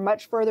decision for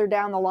much further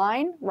down the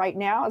line. Right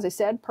now, as I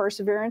said,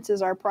 Perseverance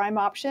is our prime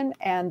option,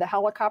 and the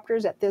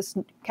helicopters at this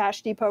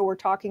cache depot we're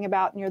talking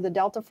about near the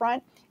Delta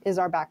front is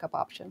our backup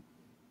option.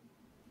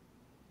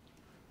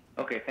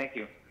 Okay, thank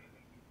you.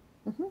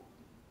 Mm-hmm.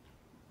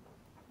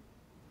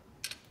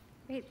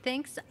 Great,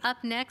 thanks.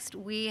 Up next,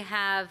 we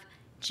have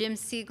Jim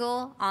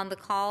Siegel on the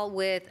call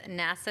with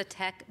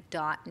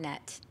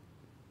NASATech.net.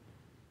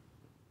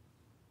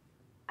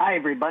 Hi,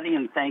 everybody,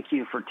 and thank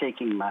you for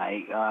taking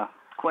my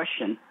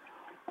question.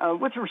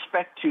 With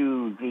respect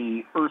to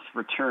the Earth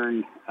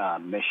return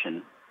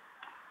mission,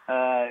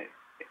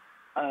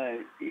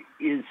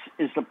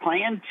 is the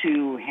plan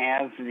to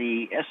have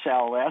the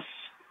SLS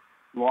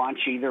launch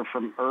either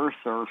from Earth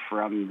or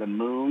from the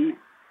Moon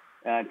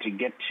to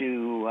get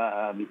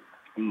to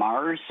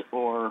Mars,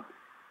 or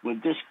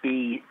would this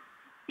be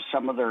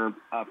some other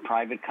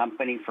private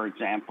company, for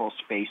example,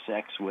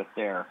 SpaceX with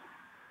their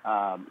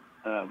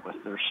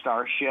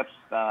Starship?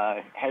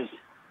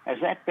 Has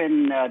that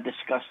been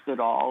discussed at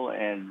all,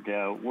 and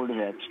where does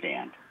that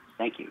stand?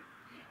 Thank you.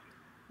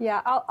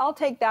 Yeah, I'll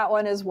take that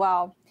one as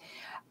well.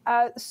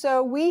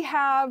 So we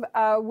have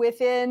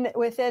within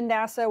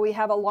NASA, we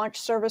have a launch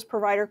service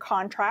provider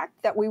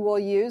contract that we will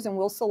use, and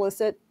we'll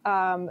solicit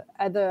an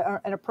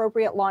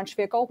appropriate launch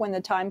vehicle when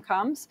the time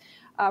comes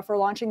for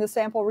launching the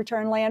sample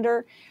return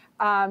lander.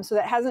 So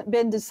that hasn't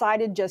been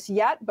decided just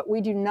yet, but we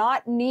do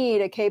not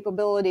need a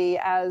capability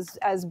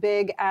as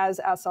big as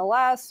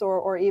SLS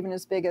or even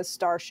as big as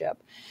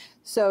Starship.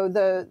 So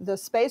the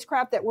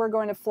spacecraft that we're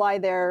going to fly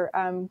there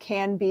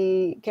can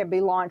be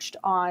launched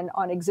on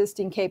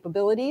existing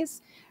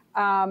capabilities.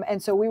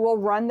 And so we will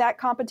run that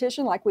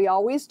competition like we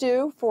always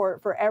do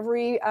for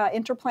every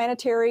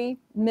interplanetary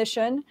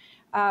mission.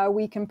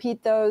 We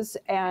compete those,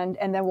 and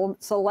then we'll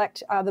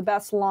select the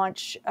best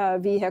launch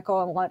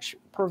vehicle and launch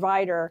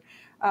provider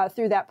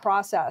through that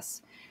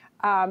process.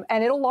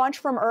 And it'll launch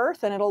from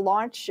Earth, and it'll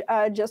launch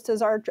just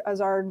as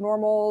our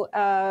normal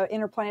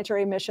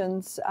interplanetary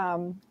missions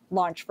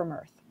launch from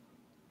Earth.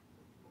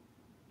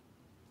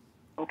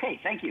 Okay,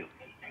 thank you.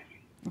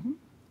 Mm-hmm.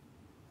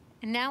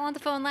 And now on the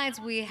phone lines,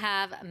 we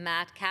have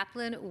Matt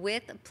Kaplan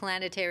with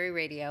Planetary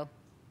Radio.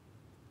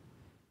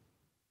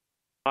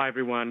 Hi,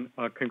 everyone.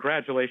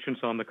 Congratulations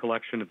on the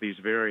collection of these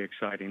very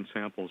exciting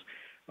samples.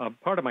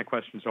 Part of my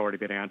question's already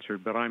been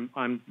answered, but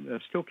I'm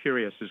still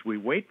curious, as we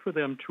wait for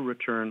them to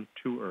return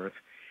to Earth,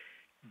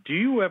 do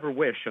you ever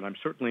wish, and I'm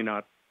certainly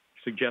not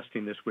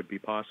suggesting this would be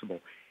possible,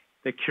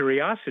 that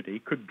Curiosity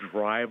could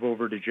drive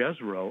over to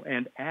Jezero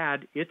and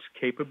add its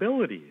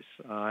capabilities?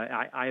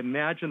 I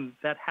imagine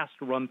that has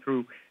to run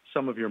through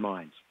some of your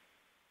minds.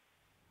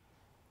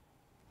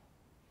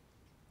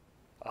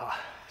 Do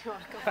you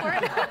want to go for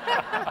it?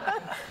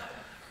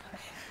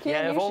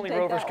 Yeah, if only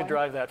rovers could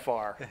drive that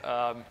far.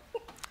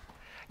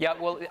 Yeah,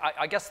 well,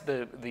 I guess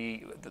the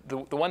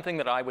one thing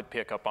that I would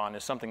pick up on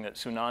is something that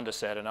Sunanda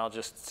said, and I'll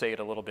just say it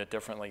a little bit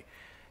differently.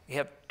 You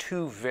have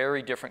two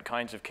very different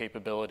kinds of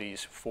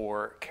capabilities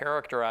for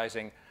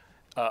characterizing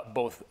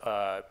both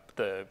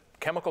the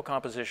chemical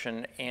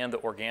composition and the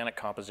organic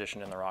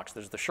composition in the rocks.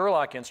 There's the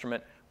Sherlock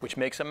instrument, which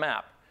makes a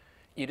map.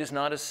 It is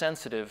not as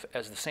sensitive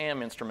as the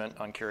SAM instrument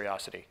on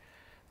Curiosity.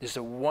 There's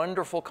a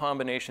wonderful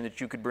combination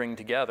that you could bring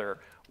together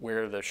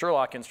where the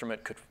Sherlock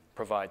instrument could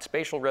provide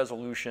spatial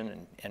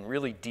resolution and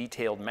really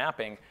detailed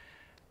mapping,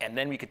 and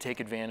then we could take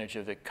advantage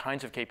of the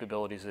kinds of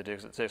capabilities that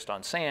exist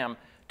on SAM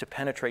to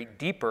penetrate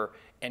deeper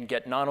and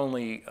get not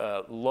only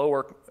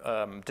lower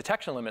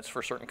detection limits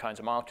for certain kinds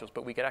of molecules,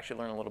 but we could actually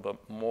learn a little bit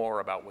more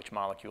about which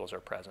molecules are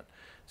present.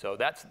 So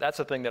that's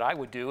the thing that I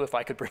would do if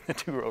I could bring the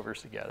two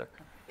rovers together.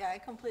 Yeah, I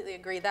completely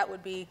agree. That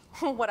would be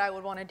what I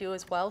would want to do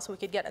as well, so we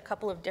could get a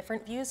couple of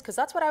different views, because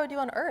that's what I would do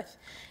on Earth.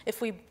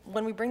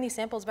 When we bring these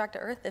samples back to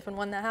Earth, if and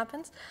when that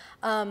happens,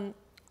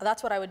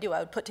 that's what I would do. I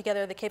would put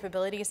together the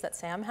capabilities that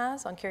SAM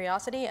has on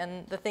Curiosity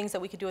and the things that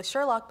we could do with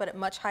Sherlock, but at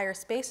much higher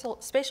spatial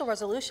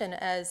resolution,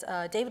 as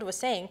David was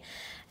saying,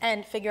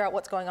 and figure out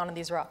what's going on in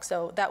these rocks.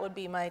 So that would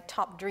be my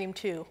top dream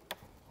too.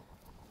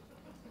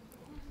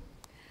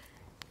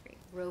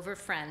 Rover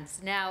friends.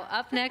 Now,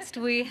 up next,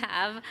 we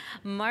have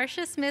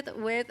Marcia Smith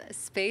with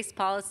Space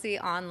Policy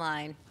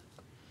Online.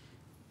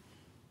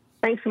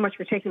 Thanks so much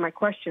for taking my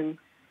question.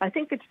 I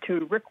think it's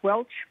to Rick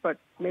Welch, but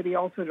maybe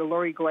also to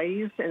Lori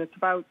Glaze, and it's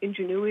about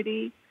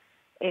Ingenuity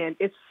and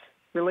its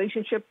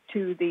relationship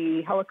to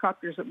the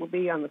helicopters that will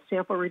be on the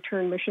sample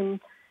return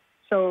mission.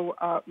 So,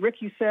 Rick,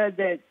 you said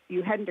that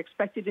you hadn't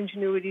expected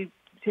Ingenuity to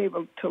be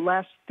able to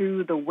last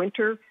through the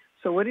winter.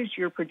 So what is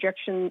your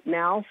projection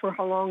now for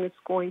how long it's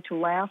going to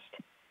last?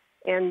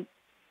 And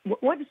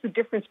what is the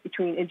difference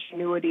between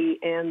Ingenuity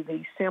and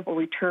the sample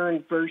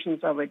return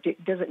versions of it?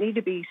 Does it need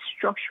to be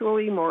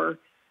structurally more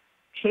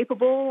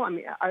capable? I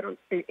mean,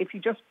 if you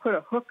just put a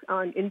hook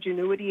on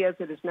Ingenuity as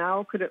it is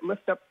now, could it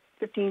lift up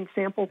 15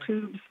 sample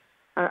tubes?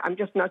 I'm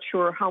just not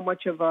sure how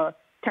much of a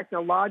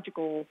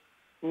technological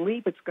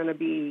leap it's going to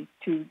be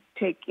to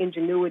take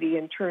Ingenuity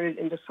and turn it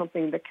into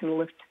something that can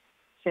lift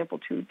sample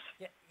tubes.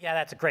 Yeah,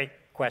 that's a great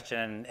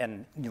question,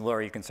 and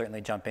Laura, you can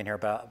certainly jump in here,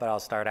 but I'll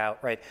start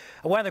out, right?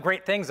 One of the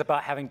great things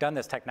about having done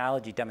this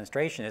technology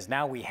demonstration is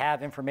now we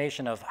have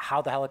information of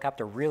how the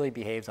helicopter really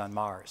behaves on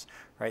Mars,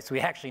 right? So we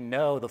actually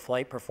know the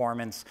flight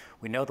performance,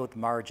 we know the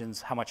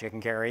margins, how much it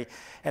can carry,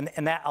 and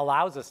that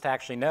allows us to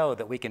actually know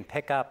that we can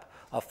pick up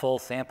a full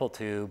sample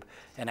tube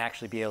and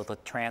actually be able to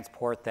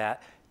transport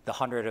that the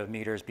 100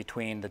 meters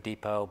between the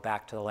depot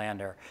back to the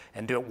lander,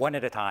 and do it one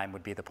at a time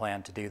would be the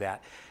plan to do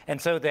that. And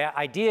so the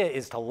idea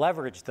is to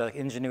leverage the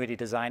Ingenuity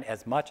design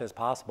as much as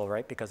possible,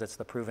 right? Because it's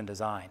the proven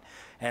design.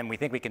 And we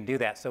think we can do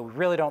that. So we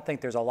really don't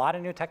think there's a lot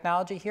of new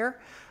technology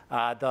here.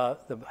 The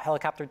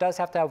helicopter does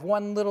have to have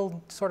one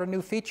little sort of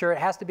new feature. It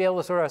has to be able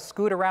to sort of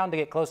scoot around to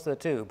get close to the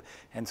tube.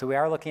 And so we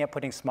are looking at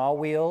putting small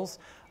wheels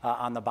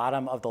on the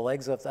bottom of the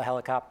legs of the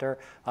helicopter.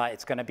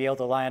 It's going to be able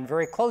to land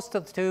very close to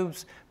the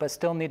tubes, but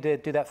still need to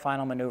do that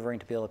final maneuvering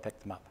to be able to pick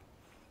them up.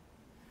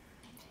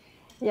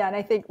 Yeah, and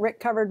I think Rick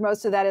covered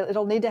most of that.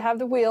 It'll need to have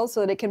the wheels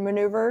so that it can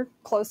maneuver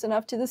close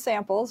enough to the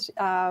samples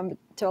to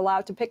allow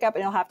it to pick up.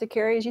 And it'll have to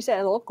carry, as you said,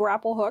 a little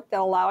grapple hook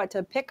that'll allow it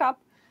to pick up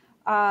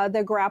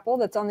the grapple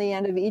that's on the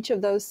end of each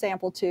of those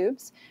sample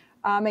tubes.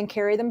 and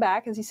carry them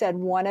back, as he said,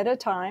 one at a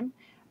time.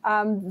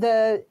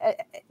 The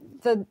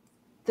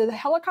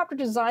helicopter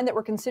design that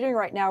we're considering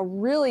right now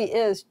really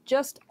is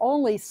just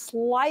only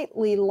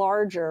slightly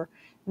larger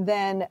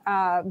than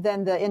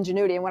the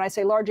Ingenuity. And when I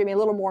say larger, I mean a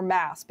little more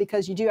mass,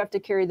 because you do have to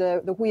carry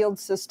the wheeled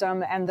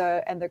system and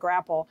the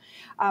grapple.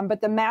 But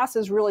the mass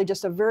is really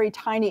just a very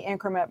tiny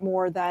increment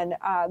more than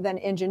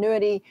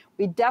Ingenuity.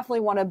 We definitely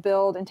want to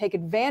build and take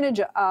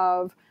advantage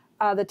of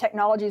the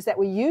technologies that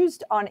we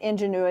used on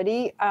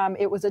Ingenuity.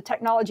 It was a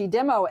technology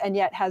demo and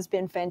yet has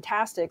been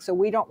fantastic. So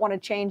we don't want to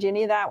change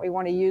any of that. We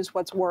want to use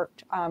what's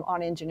worked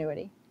on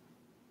Ingenuity.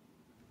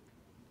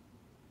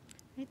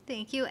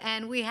 Thank you.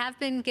 And we have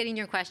been getting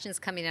your questions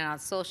coming in on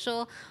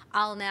social.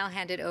 I'll now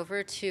hand it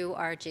over to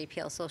our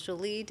JPL social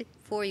lead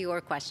for your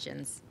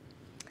questions.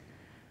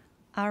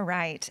 All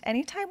right.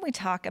 Anytime we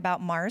talk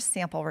about Mars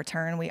sample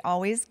return, we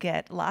always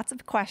get lots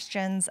of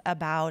questions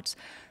about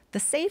the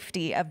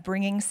safety of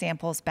bringing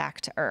samples back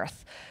to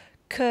Earth.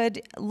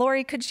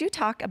 Lori, could you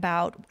talk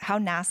about how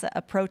NASA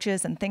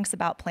approaches and thinks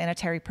about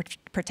planetary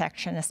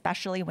protection,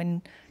 especially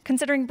when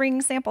considering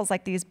bringing samples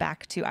like these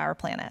back to our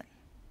planet?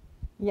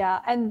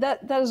 Yeah, and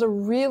that is a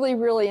really,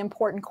 really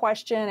important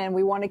question, and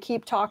we want to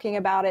keep talking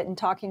about it and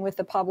talking with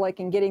the public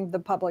and getting the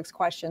public's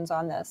questions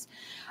on this.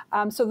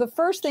 So the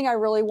first thing I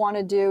really want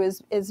to do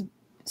is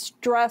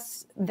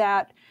stress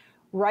that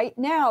right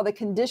now the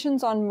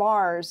conditions on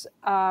Mars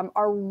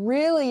are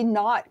really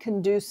not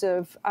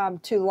conducive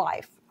to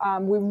life.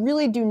 We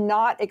really do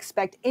not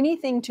expect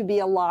anything to be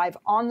alive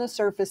on the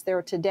surface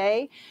there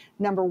today.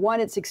 Number one,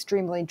 it's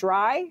extremely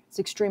dry, it's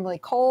extremely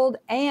cold,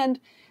 and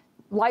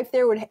life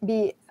there would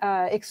be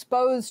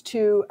exposed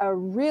to a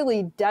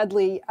really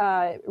deadly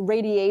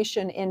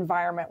radiation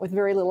environment with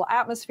very little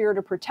atmosphere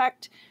to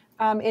protect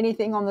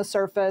anything on the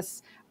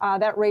surface.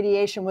 That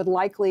radiation would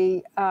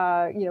likely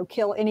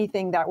kill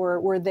anything that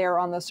were there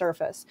on the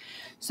surface.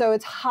 So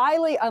it's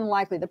highly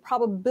unlikely. The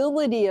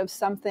probability of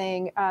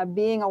something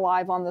being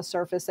alive on the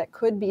surface that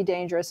could be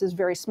dangerous is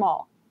very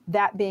small.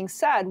 That being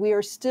said, we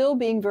are still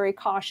being very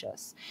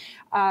cautious.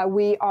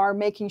 We are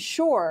making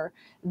sure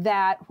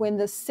that when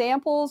the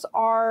samples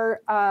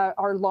are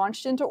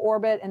launched into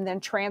orbit and then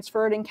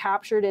transferred and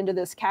captured into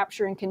this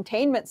capture and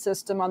containment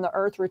system on the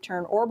Earth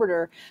Return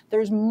Orbiter,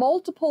 there's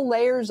multiple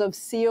layers of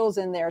seals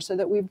in there, so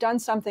that we've done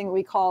something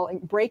we call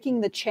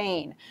breaking the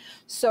chain,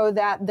 so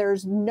that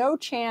there's no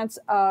chance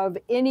of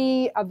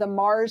any of the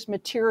Mars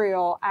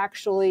material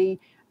actually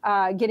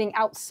getting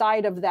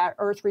outside of that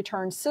Earth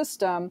return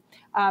system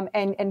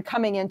and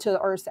coming into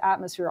the Earth's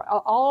atmosphere.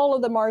 All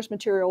of the Mars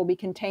material will be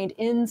contained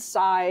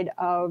inside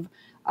of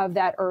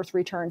that Earth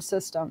return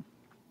system.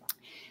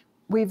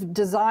 We've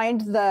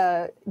designed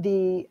the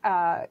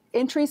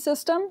entry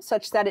system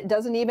such that it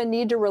doesn't even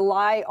need to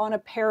rely on a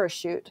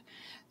parachute.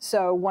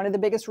 So one of the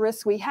biggest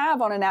risks we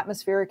have on an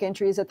atmospheric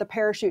entry is that the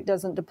parachute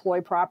doesn't deploy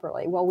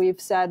properly. Well,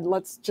 we've said,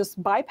 let's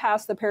just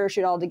bypass the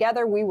parachute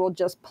altogether. We will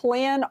just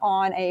plan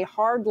on a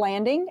hard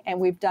landing, and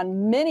we've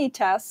done many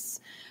tests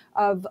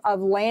of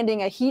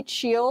landing a heat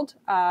shield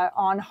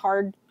on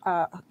hard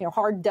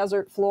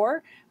desert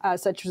floor,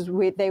 such as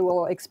they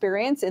will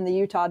experience in the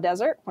Utah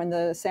desert when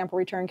the sample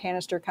return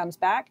canister comes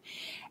back,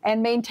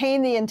 and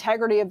maintain the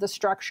integrity of the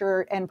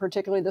structure, and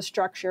particularly the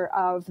structure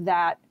of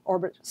that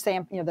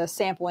the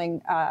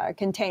sampling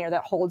container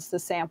that holds the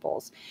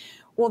samples.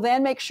 We'll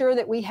then make sure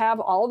that we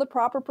have all the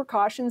proper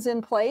precautions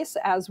in place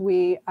as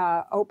we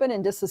open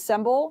and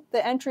disassemble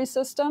the entry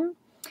system.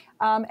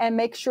 And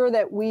make sure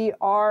that we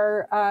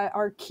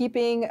are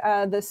keeping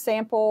the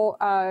sample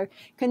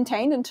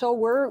contained until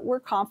we're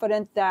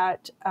confident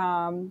that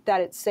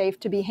it's safe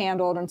to be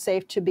handled and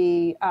safe to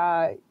be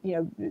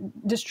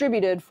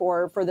distributed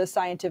for the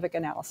scientific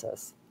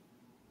analysis.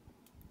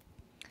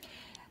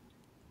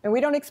 And we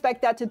don't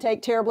expect that to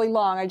take terribly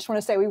long. I just want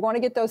to say we want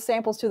to get those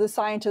samples to the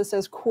scientists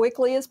as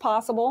quickly as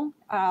possible.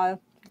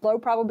 Low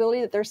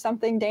probability that there's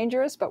something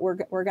dangerous, but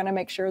we're going to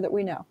make sure that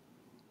we know.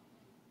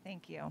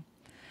 Thank you.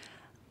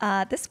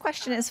 This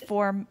question is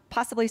for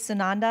possibly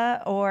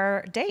Sunanda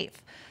or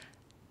Dave.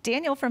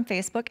 Daniel from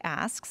Facebook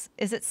asks,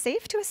 is it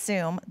safe to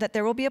assume that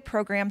there will be a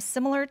program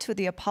similar to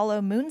the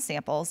Apollo moon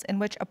samples in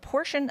which a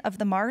portion of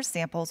the Mars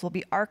samples will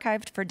be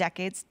archived for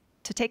decades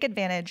to take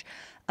advantage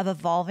of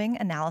evolving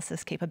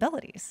analysis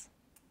capabilities?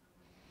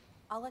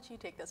 I'll let you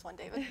take this one,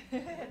 David.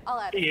 I'll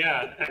add it.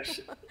 Yeah,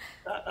 actually,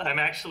 I'm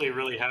actually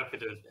really happy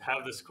to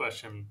have this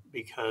question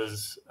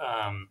because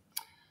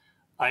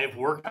I have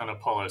worked on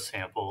Apollo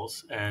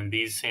samples, and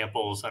these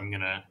samples, I'm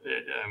gonna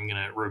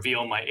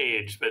reveal my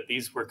age, but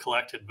these were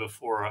collected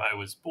before I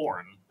was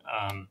born.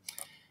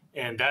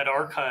 And that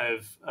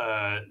archive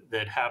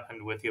that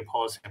happened with the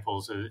Apollo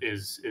samples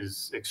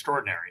is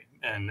extraordinary.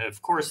 And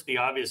of course, the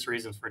obvious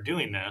reasons for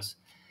doing this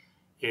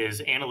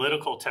is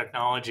analytical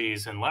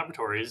technologies and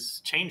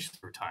laboratories change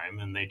through time,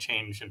 and they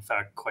change, in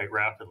fact, quite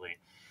rapidly.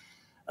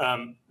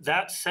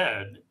 That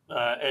said,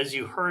 as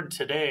you heard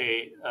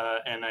today,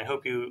 and I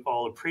hope you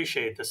all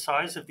appreciate, the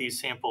size of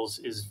these samples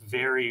is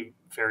very,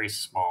 very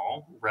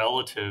small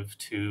relative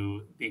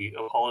to the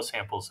Apollo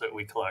samples that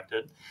we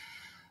collected.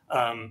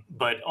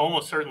 But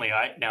almost certainly,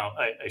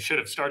 I should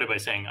have started by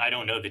saying I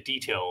don't know the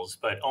details,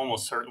 but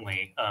almost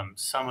certainly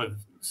some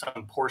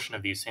portion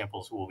of these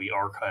samples will be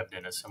archived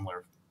in a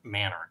similar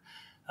manner.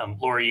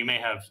 Lori, you may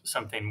have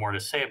something more to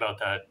say about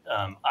that.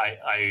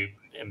 I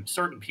am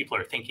certain people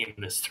are thinking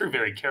this through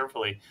very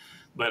carefully,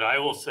 but I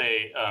will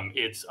say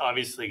it's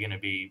obviously going to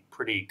be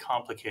pretty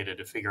complicated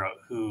to figure out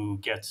who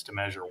gets to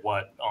measure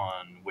what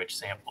on which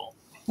sample.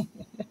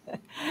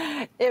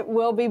 It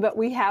will be, but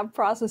we have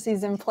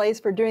processes in place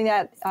for doing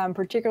that,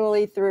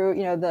 particularly through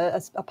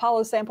the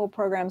Apollo sample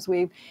programs.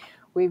 We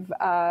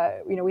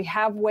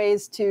have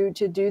ways to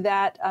do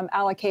that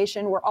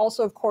allocation. We're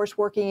also, of course,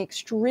 working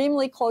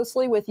extremely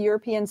closely with the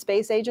European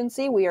Space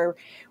Agency. We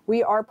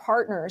are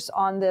partners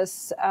on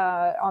this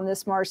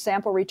Mars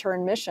sample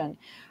return mission.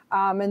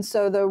 And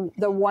so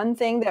the one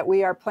thing that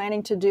we are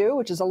planning to do,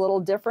 which is a little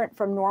different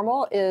from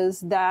normal,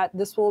 is that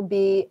this will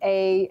be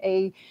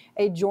a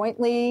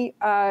jointly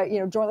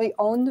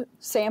owned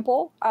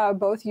sample,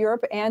 both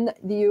Europe and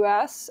the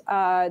U.S.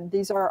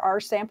 These are our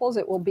samples.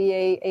 It will be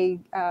a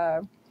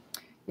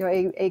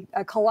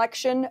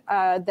collection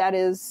that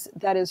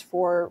is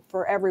for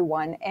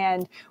everyone,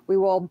 and we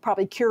will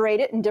probably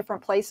curate it in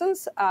different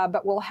places,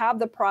 but we'll have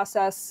the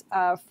process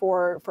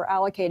for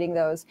allocating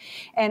those.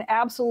 And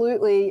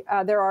absolutely,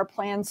 there are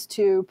plans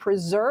to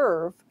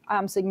preserve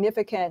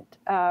significant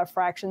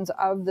fractions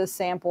of the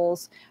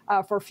samples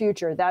for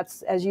future.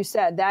 That's, as you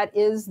said, that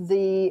is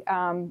the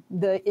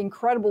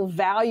incredible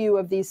value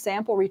of these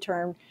sample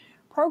return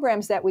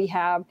programs that we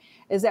have,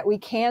 is that we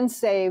can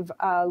save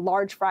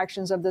large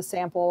fractions of the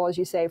sample, as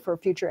you say, for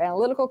future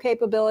analytical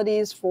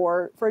capabilities,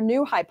 for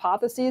new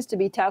hypotheses to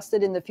be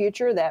tested in the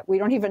future that we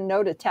don't even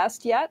know to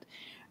test yet.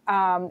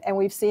 And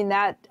we've seen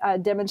that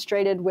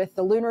demonstrated with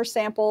the lunar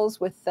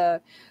samples, with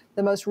the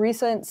most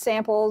recent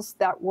samples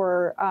that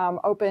were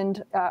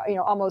opened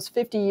almost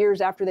 50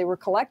 years after they were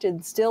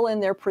collected, still in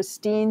their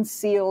pristine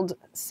sealed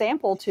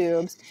sample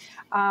tubes.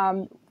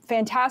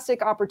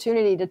 Fantastic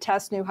opportunity to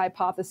test new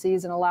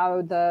hypotheses and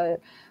allow the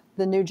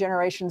new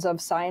generations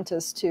of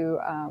scientists to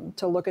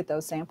look at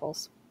those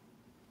samples.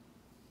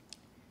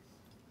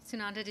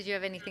 Sunanda, did you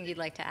have anything you'd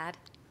like to add?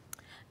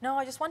 No,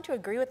 I just want to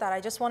agree with that. I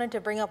just wanted to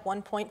bring up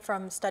one point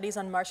from studies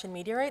on Martian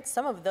meteorites.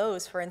 Some of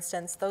those, for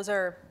instance, those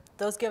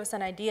give us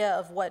an idea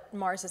of what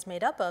Mars is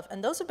made up of,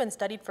 and those have been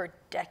studied for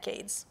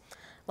decades.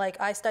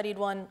 Like, I studied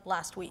one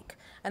last week,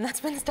 and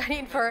that's been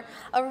studied for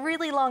a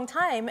really long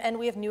time, and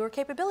we have newer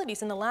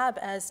capabilities in the lab,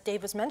 as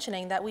Dave was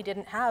mentioning, that we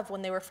didn't have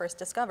when they were first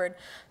discovered.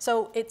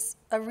 So it's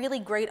a really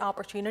great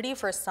opportunity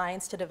for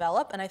science to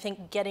develop, and I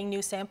think getting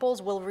new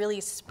samples will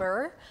really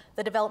spur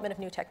the development of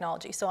new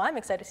technology. So I'm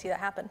excited to see that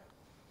happen.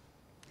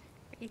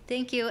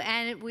 Thank you.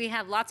 And we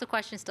have lots of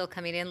questions still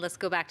coming in. Let's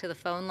go back to the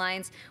phone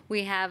lines.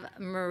 We have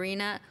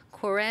Marina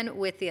Koren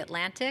with The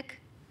Atlantic.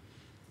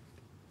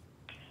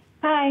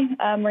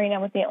 Hi, Marina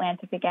with The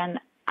Atlantic again.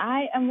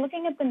 I am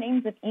looking at the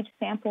names of each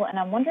sample, and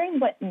I'm wondering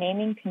what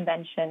naming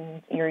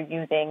conventions you're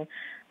using,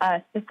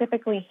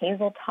 specifically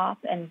Hazeltop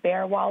and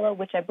Bear Wallow,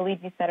 which I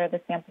believe you said are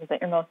the samples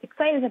that you're most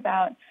excited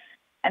about.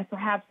 And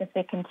perhaps if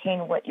they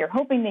contain what you're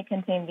hoping they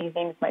contain, these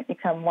names might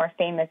become more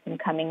famous in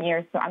coming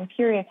years. So I'm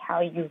curious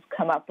how you've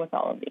come up with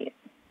all of these.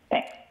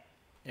 Thanks.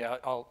 Yeah,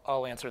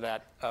 I'll answer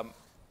that.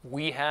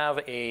 We have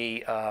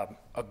a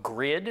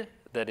grid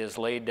that is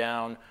laid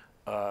down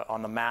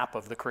on the map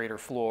of the crater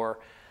floor,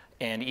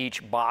 and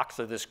each box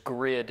of this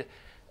grid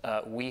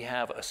we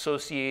have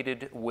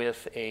associated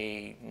with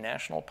a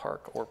national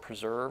park or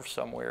preserve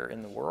somewhere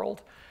in the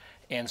world.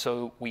 And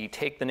so we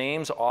take the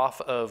names off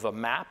of a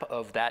map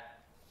of that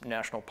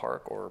national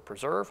park or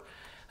preserve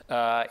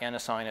and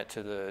assign it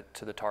to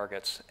the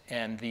targets.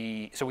 And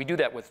so we do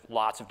that with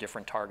lots of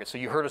different targets. So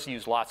you heard us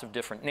use lots of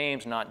different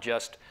names, not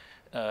just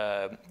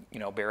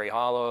Berry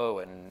Hollow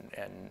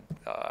and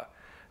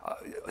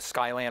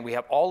Skyland. We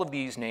have all of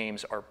these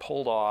names are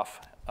pulled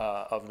off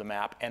of the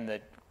map, and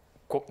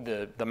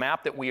the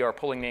map that we are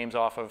pulling names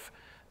off of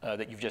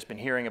that you've just been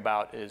hearing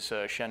about is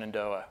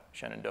Shenandoah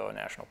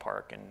National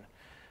Park in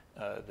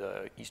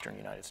the eastern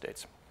United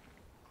States.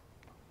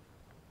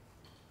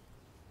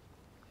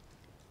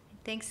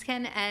 Thanks,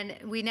 Ken. And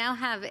we now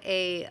have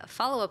a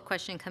follow-up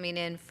question coming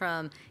in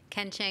from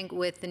Ken Chang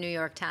with the New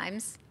York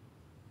Times.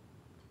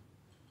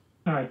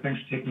 Hi, thanks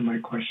for taking my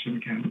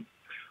question, Ken.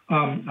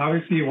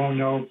 Obviously, you won't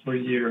know for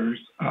years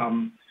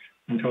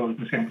until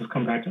the samples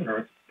come back to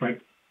Earth. But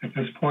at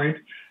this point,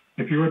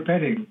 if you were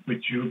betting,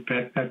 would you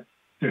bet that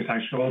there's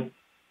actual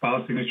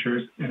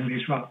biosignatures in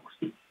these rocks?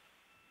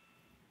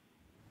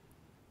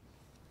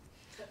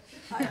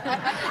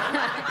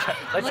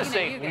 Let's just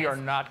say we are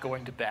not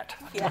going to bet.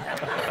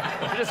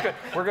 Yeah.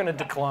 We're going to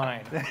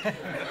decline.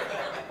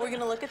 We're going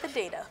to look at the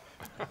data.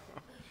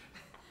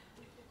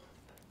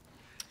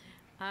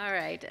 All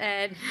right,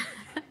 and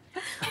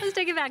let's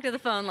take it back to the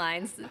phone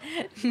lines.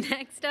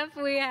 Next up,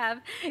 we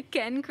have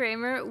Ken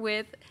Kramer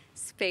with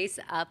Space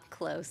Up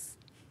Close.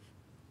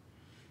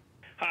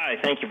 Hi,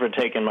 thank you for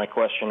taking my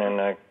question,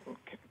 and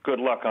good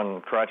luck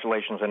on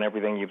congratulations on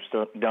everything you've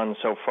done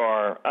so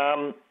far.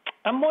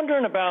 I'm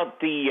wondering about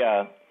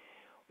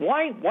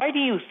Why do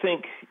you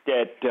think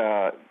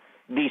that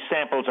these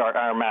samples are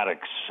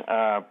aromatics,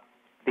 the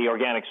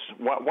organics?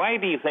 Why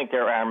do you think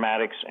they're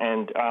aromatics?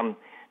 And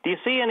do you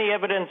see any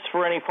evidence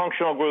for any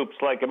functional groups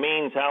like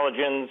amines,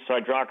 halogens,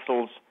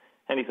 hydroxyls,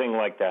 anything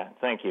like that?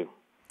 Thank you.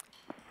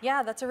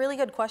 Yeah, that's a really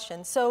good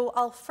question. So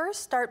I'll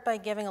first start by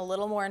giving a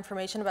little more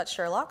information about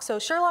Sherlock. So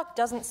Sherlock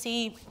doesn't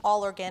see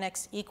all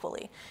organics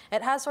equally.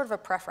 It has sort of a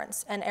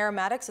preference, and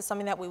aromatics is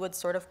something that we would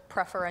sort of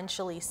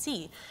preferentially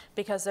see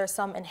because there's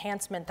some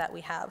enhancement that we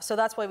have. So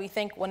that's why we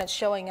think when it's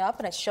showing up,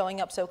 and it's showing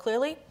up so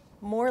clearly,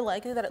 more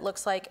likely that it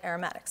looks like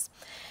aromatics.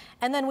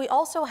 And then we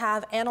also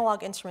have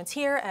analog instruments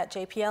here at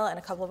JPL and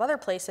a couple of other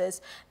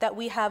places that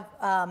we have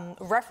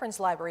reference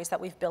libraries that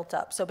we've built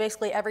up. So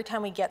basically every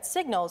time we get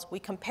signals, we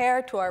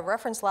compare to our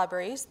reference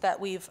libraries that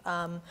we've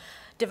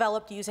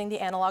developed using the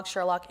analog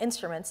Sherlock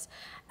instruments,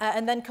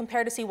 and then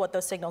compare to see what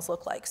those signals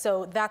look like.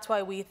 So that's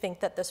why we think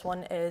that this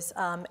one is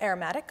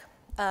aromatic,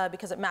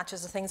 because it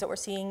matches the things that we're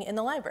seeing in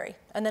the library.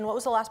 And then what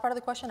was the last part of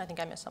the question? I think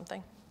I missed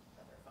something.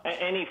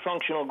 Any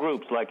functional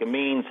groups like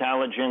amines,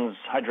 halogens,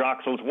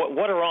 hydroxyls,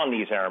 what are on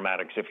these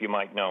aromatics, if you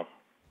might know?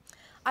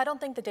 I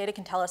don't think the data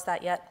can tell us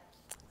that yet.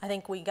 I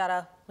think we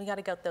gotta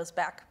get those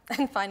back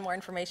and find more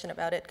information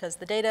about it, because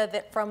the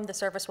data from the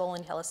surface will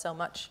only tell us so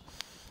much.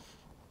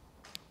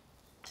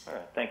 All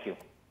right, thank you.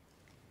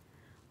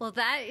 Well,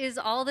 that is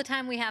all the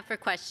time we have for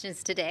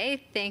questions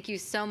today. Thank you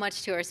so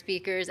much to our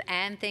speakers,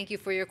 and thank you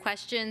for your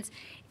questions.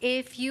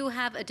 If you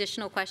have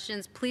additional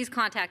questions, please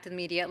contact the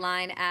media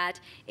line at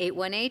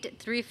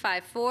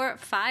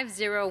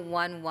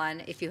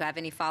 818-354-5011 if you have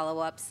any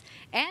follow-ups.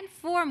 And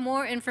for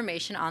more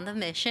information on the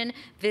mission,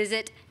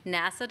 visit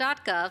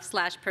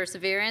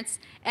nasa.gov/perseverance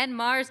and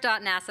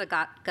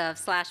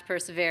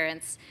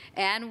mars.nasa.gov/perseverance.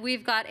 And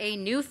we've got a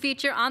new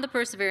feature on the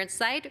Perseverance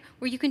site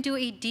where you can do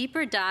a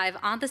deeper dive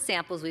on the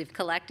samples we've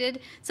collected.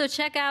 So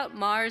check out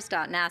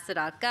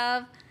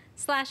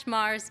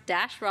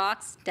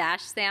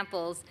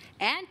mars.nasa.gov/mars-rocks-samples.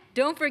 And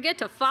don't forget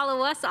to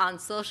follow us on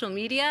social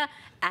media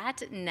at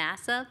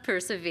NASA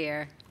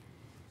Persevere.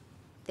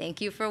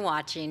 Thank you for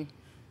watching.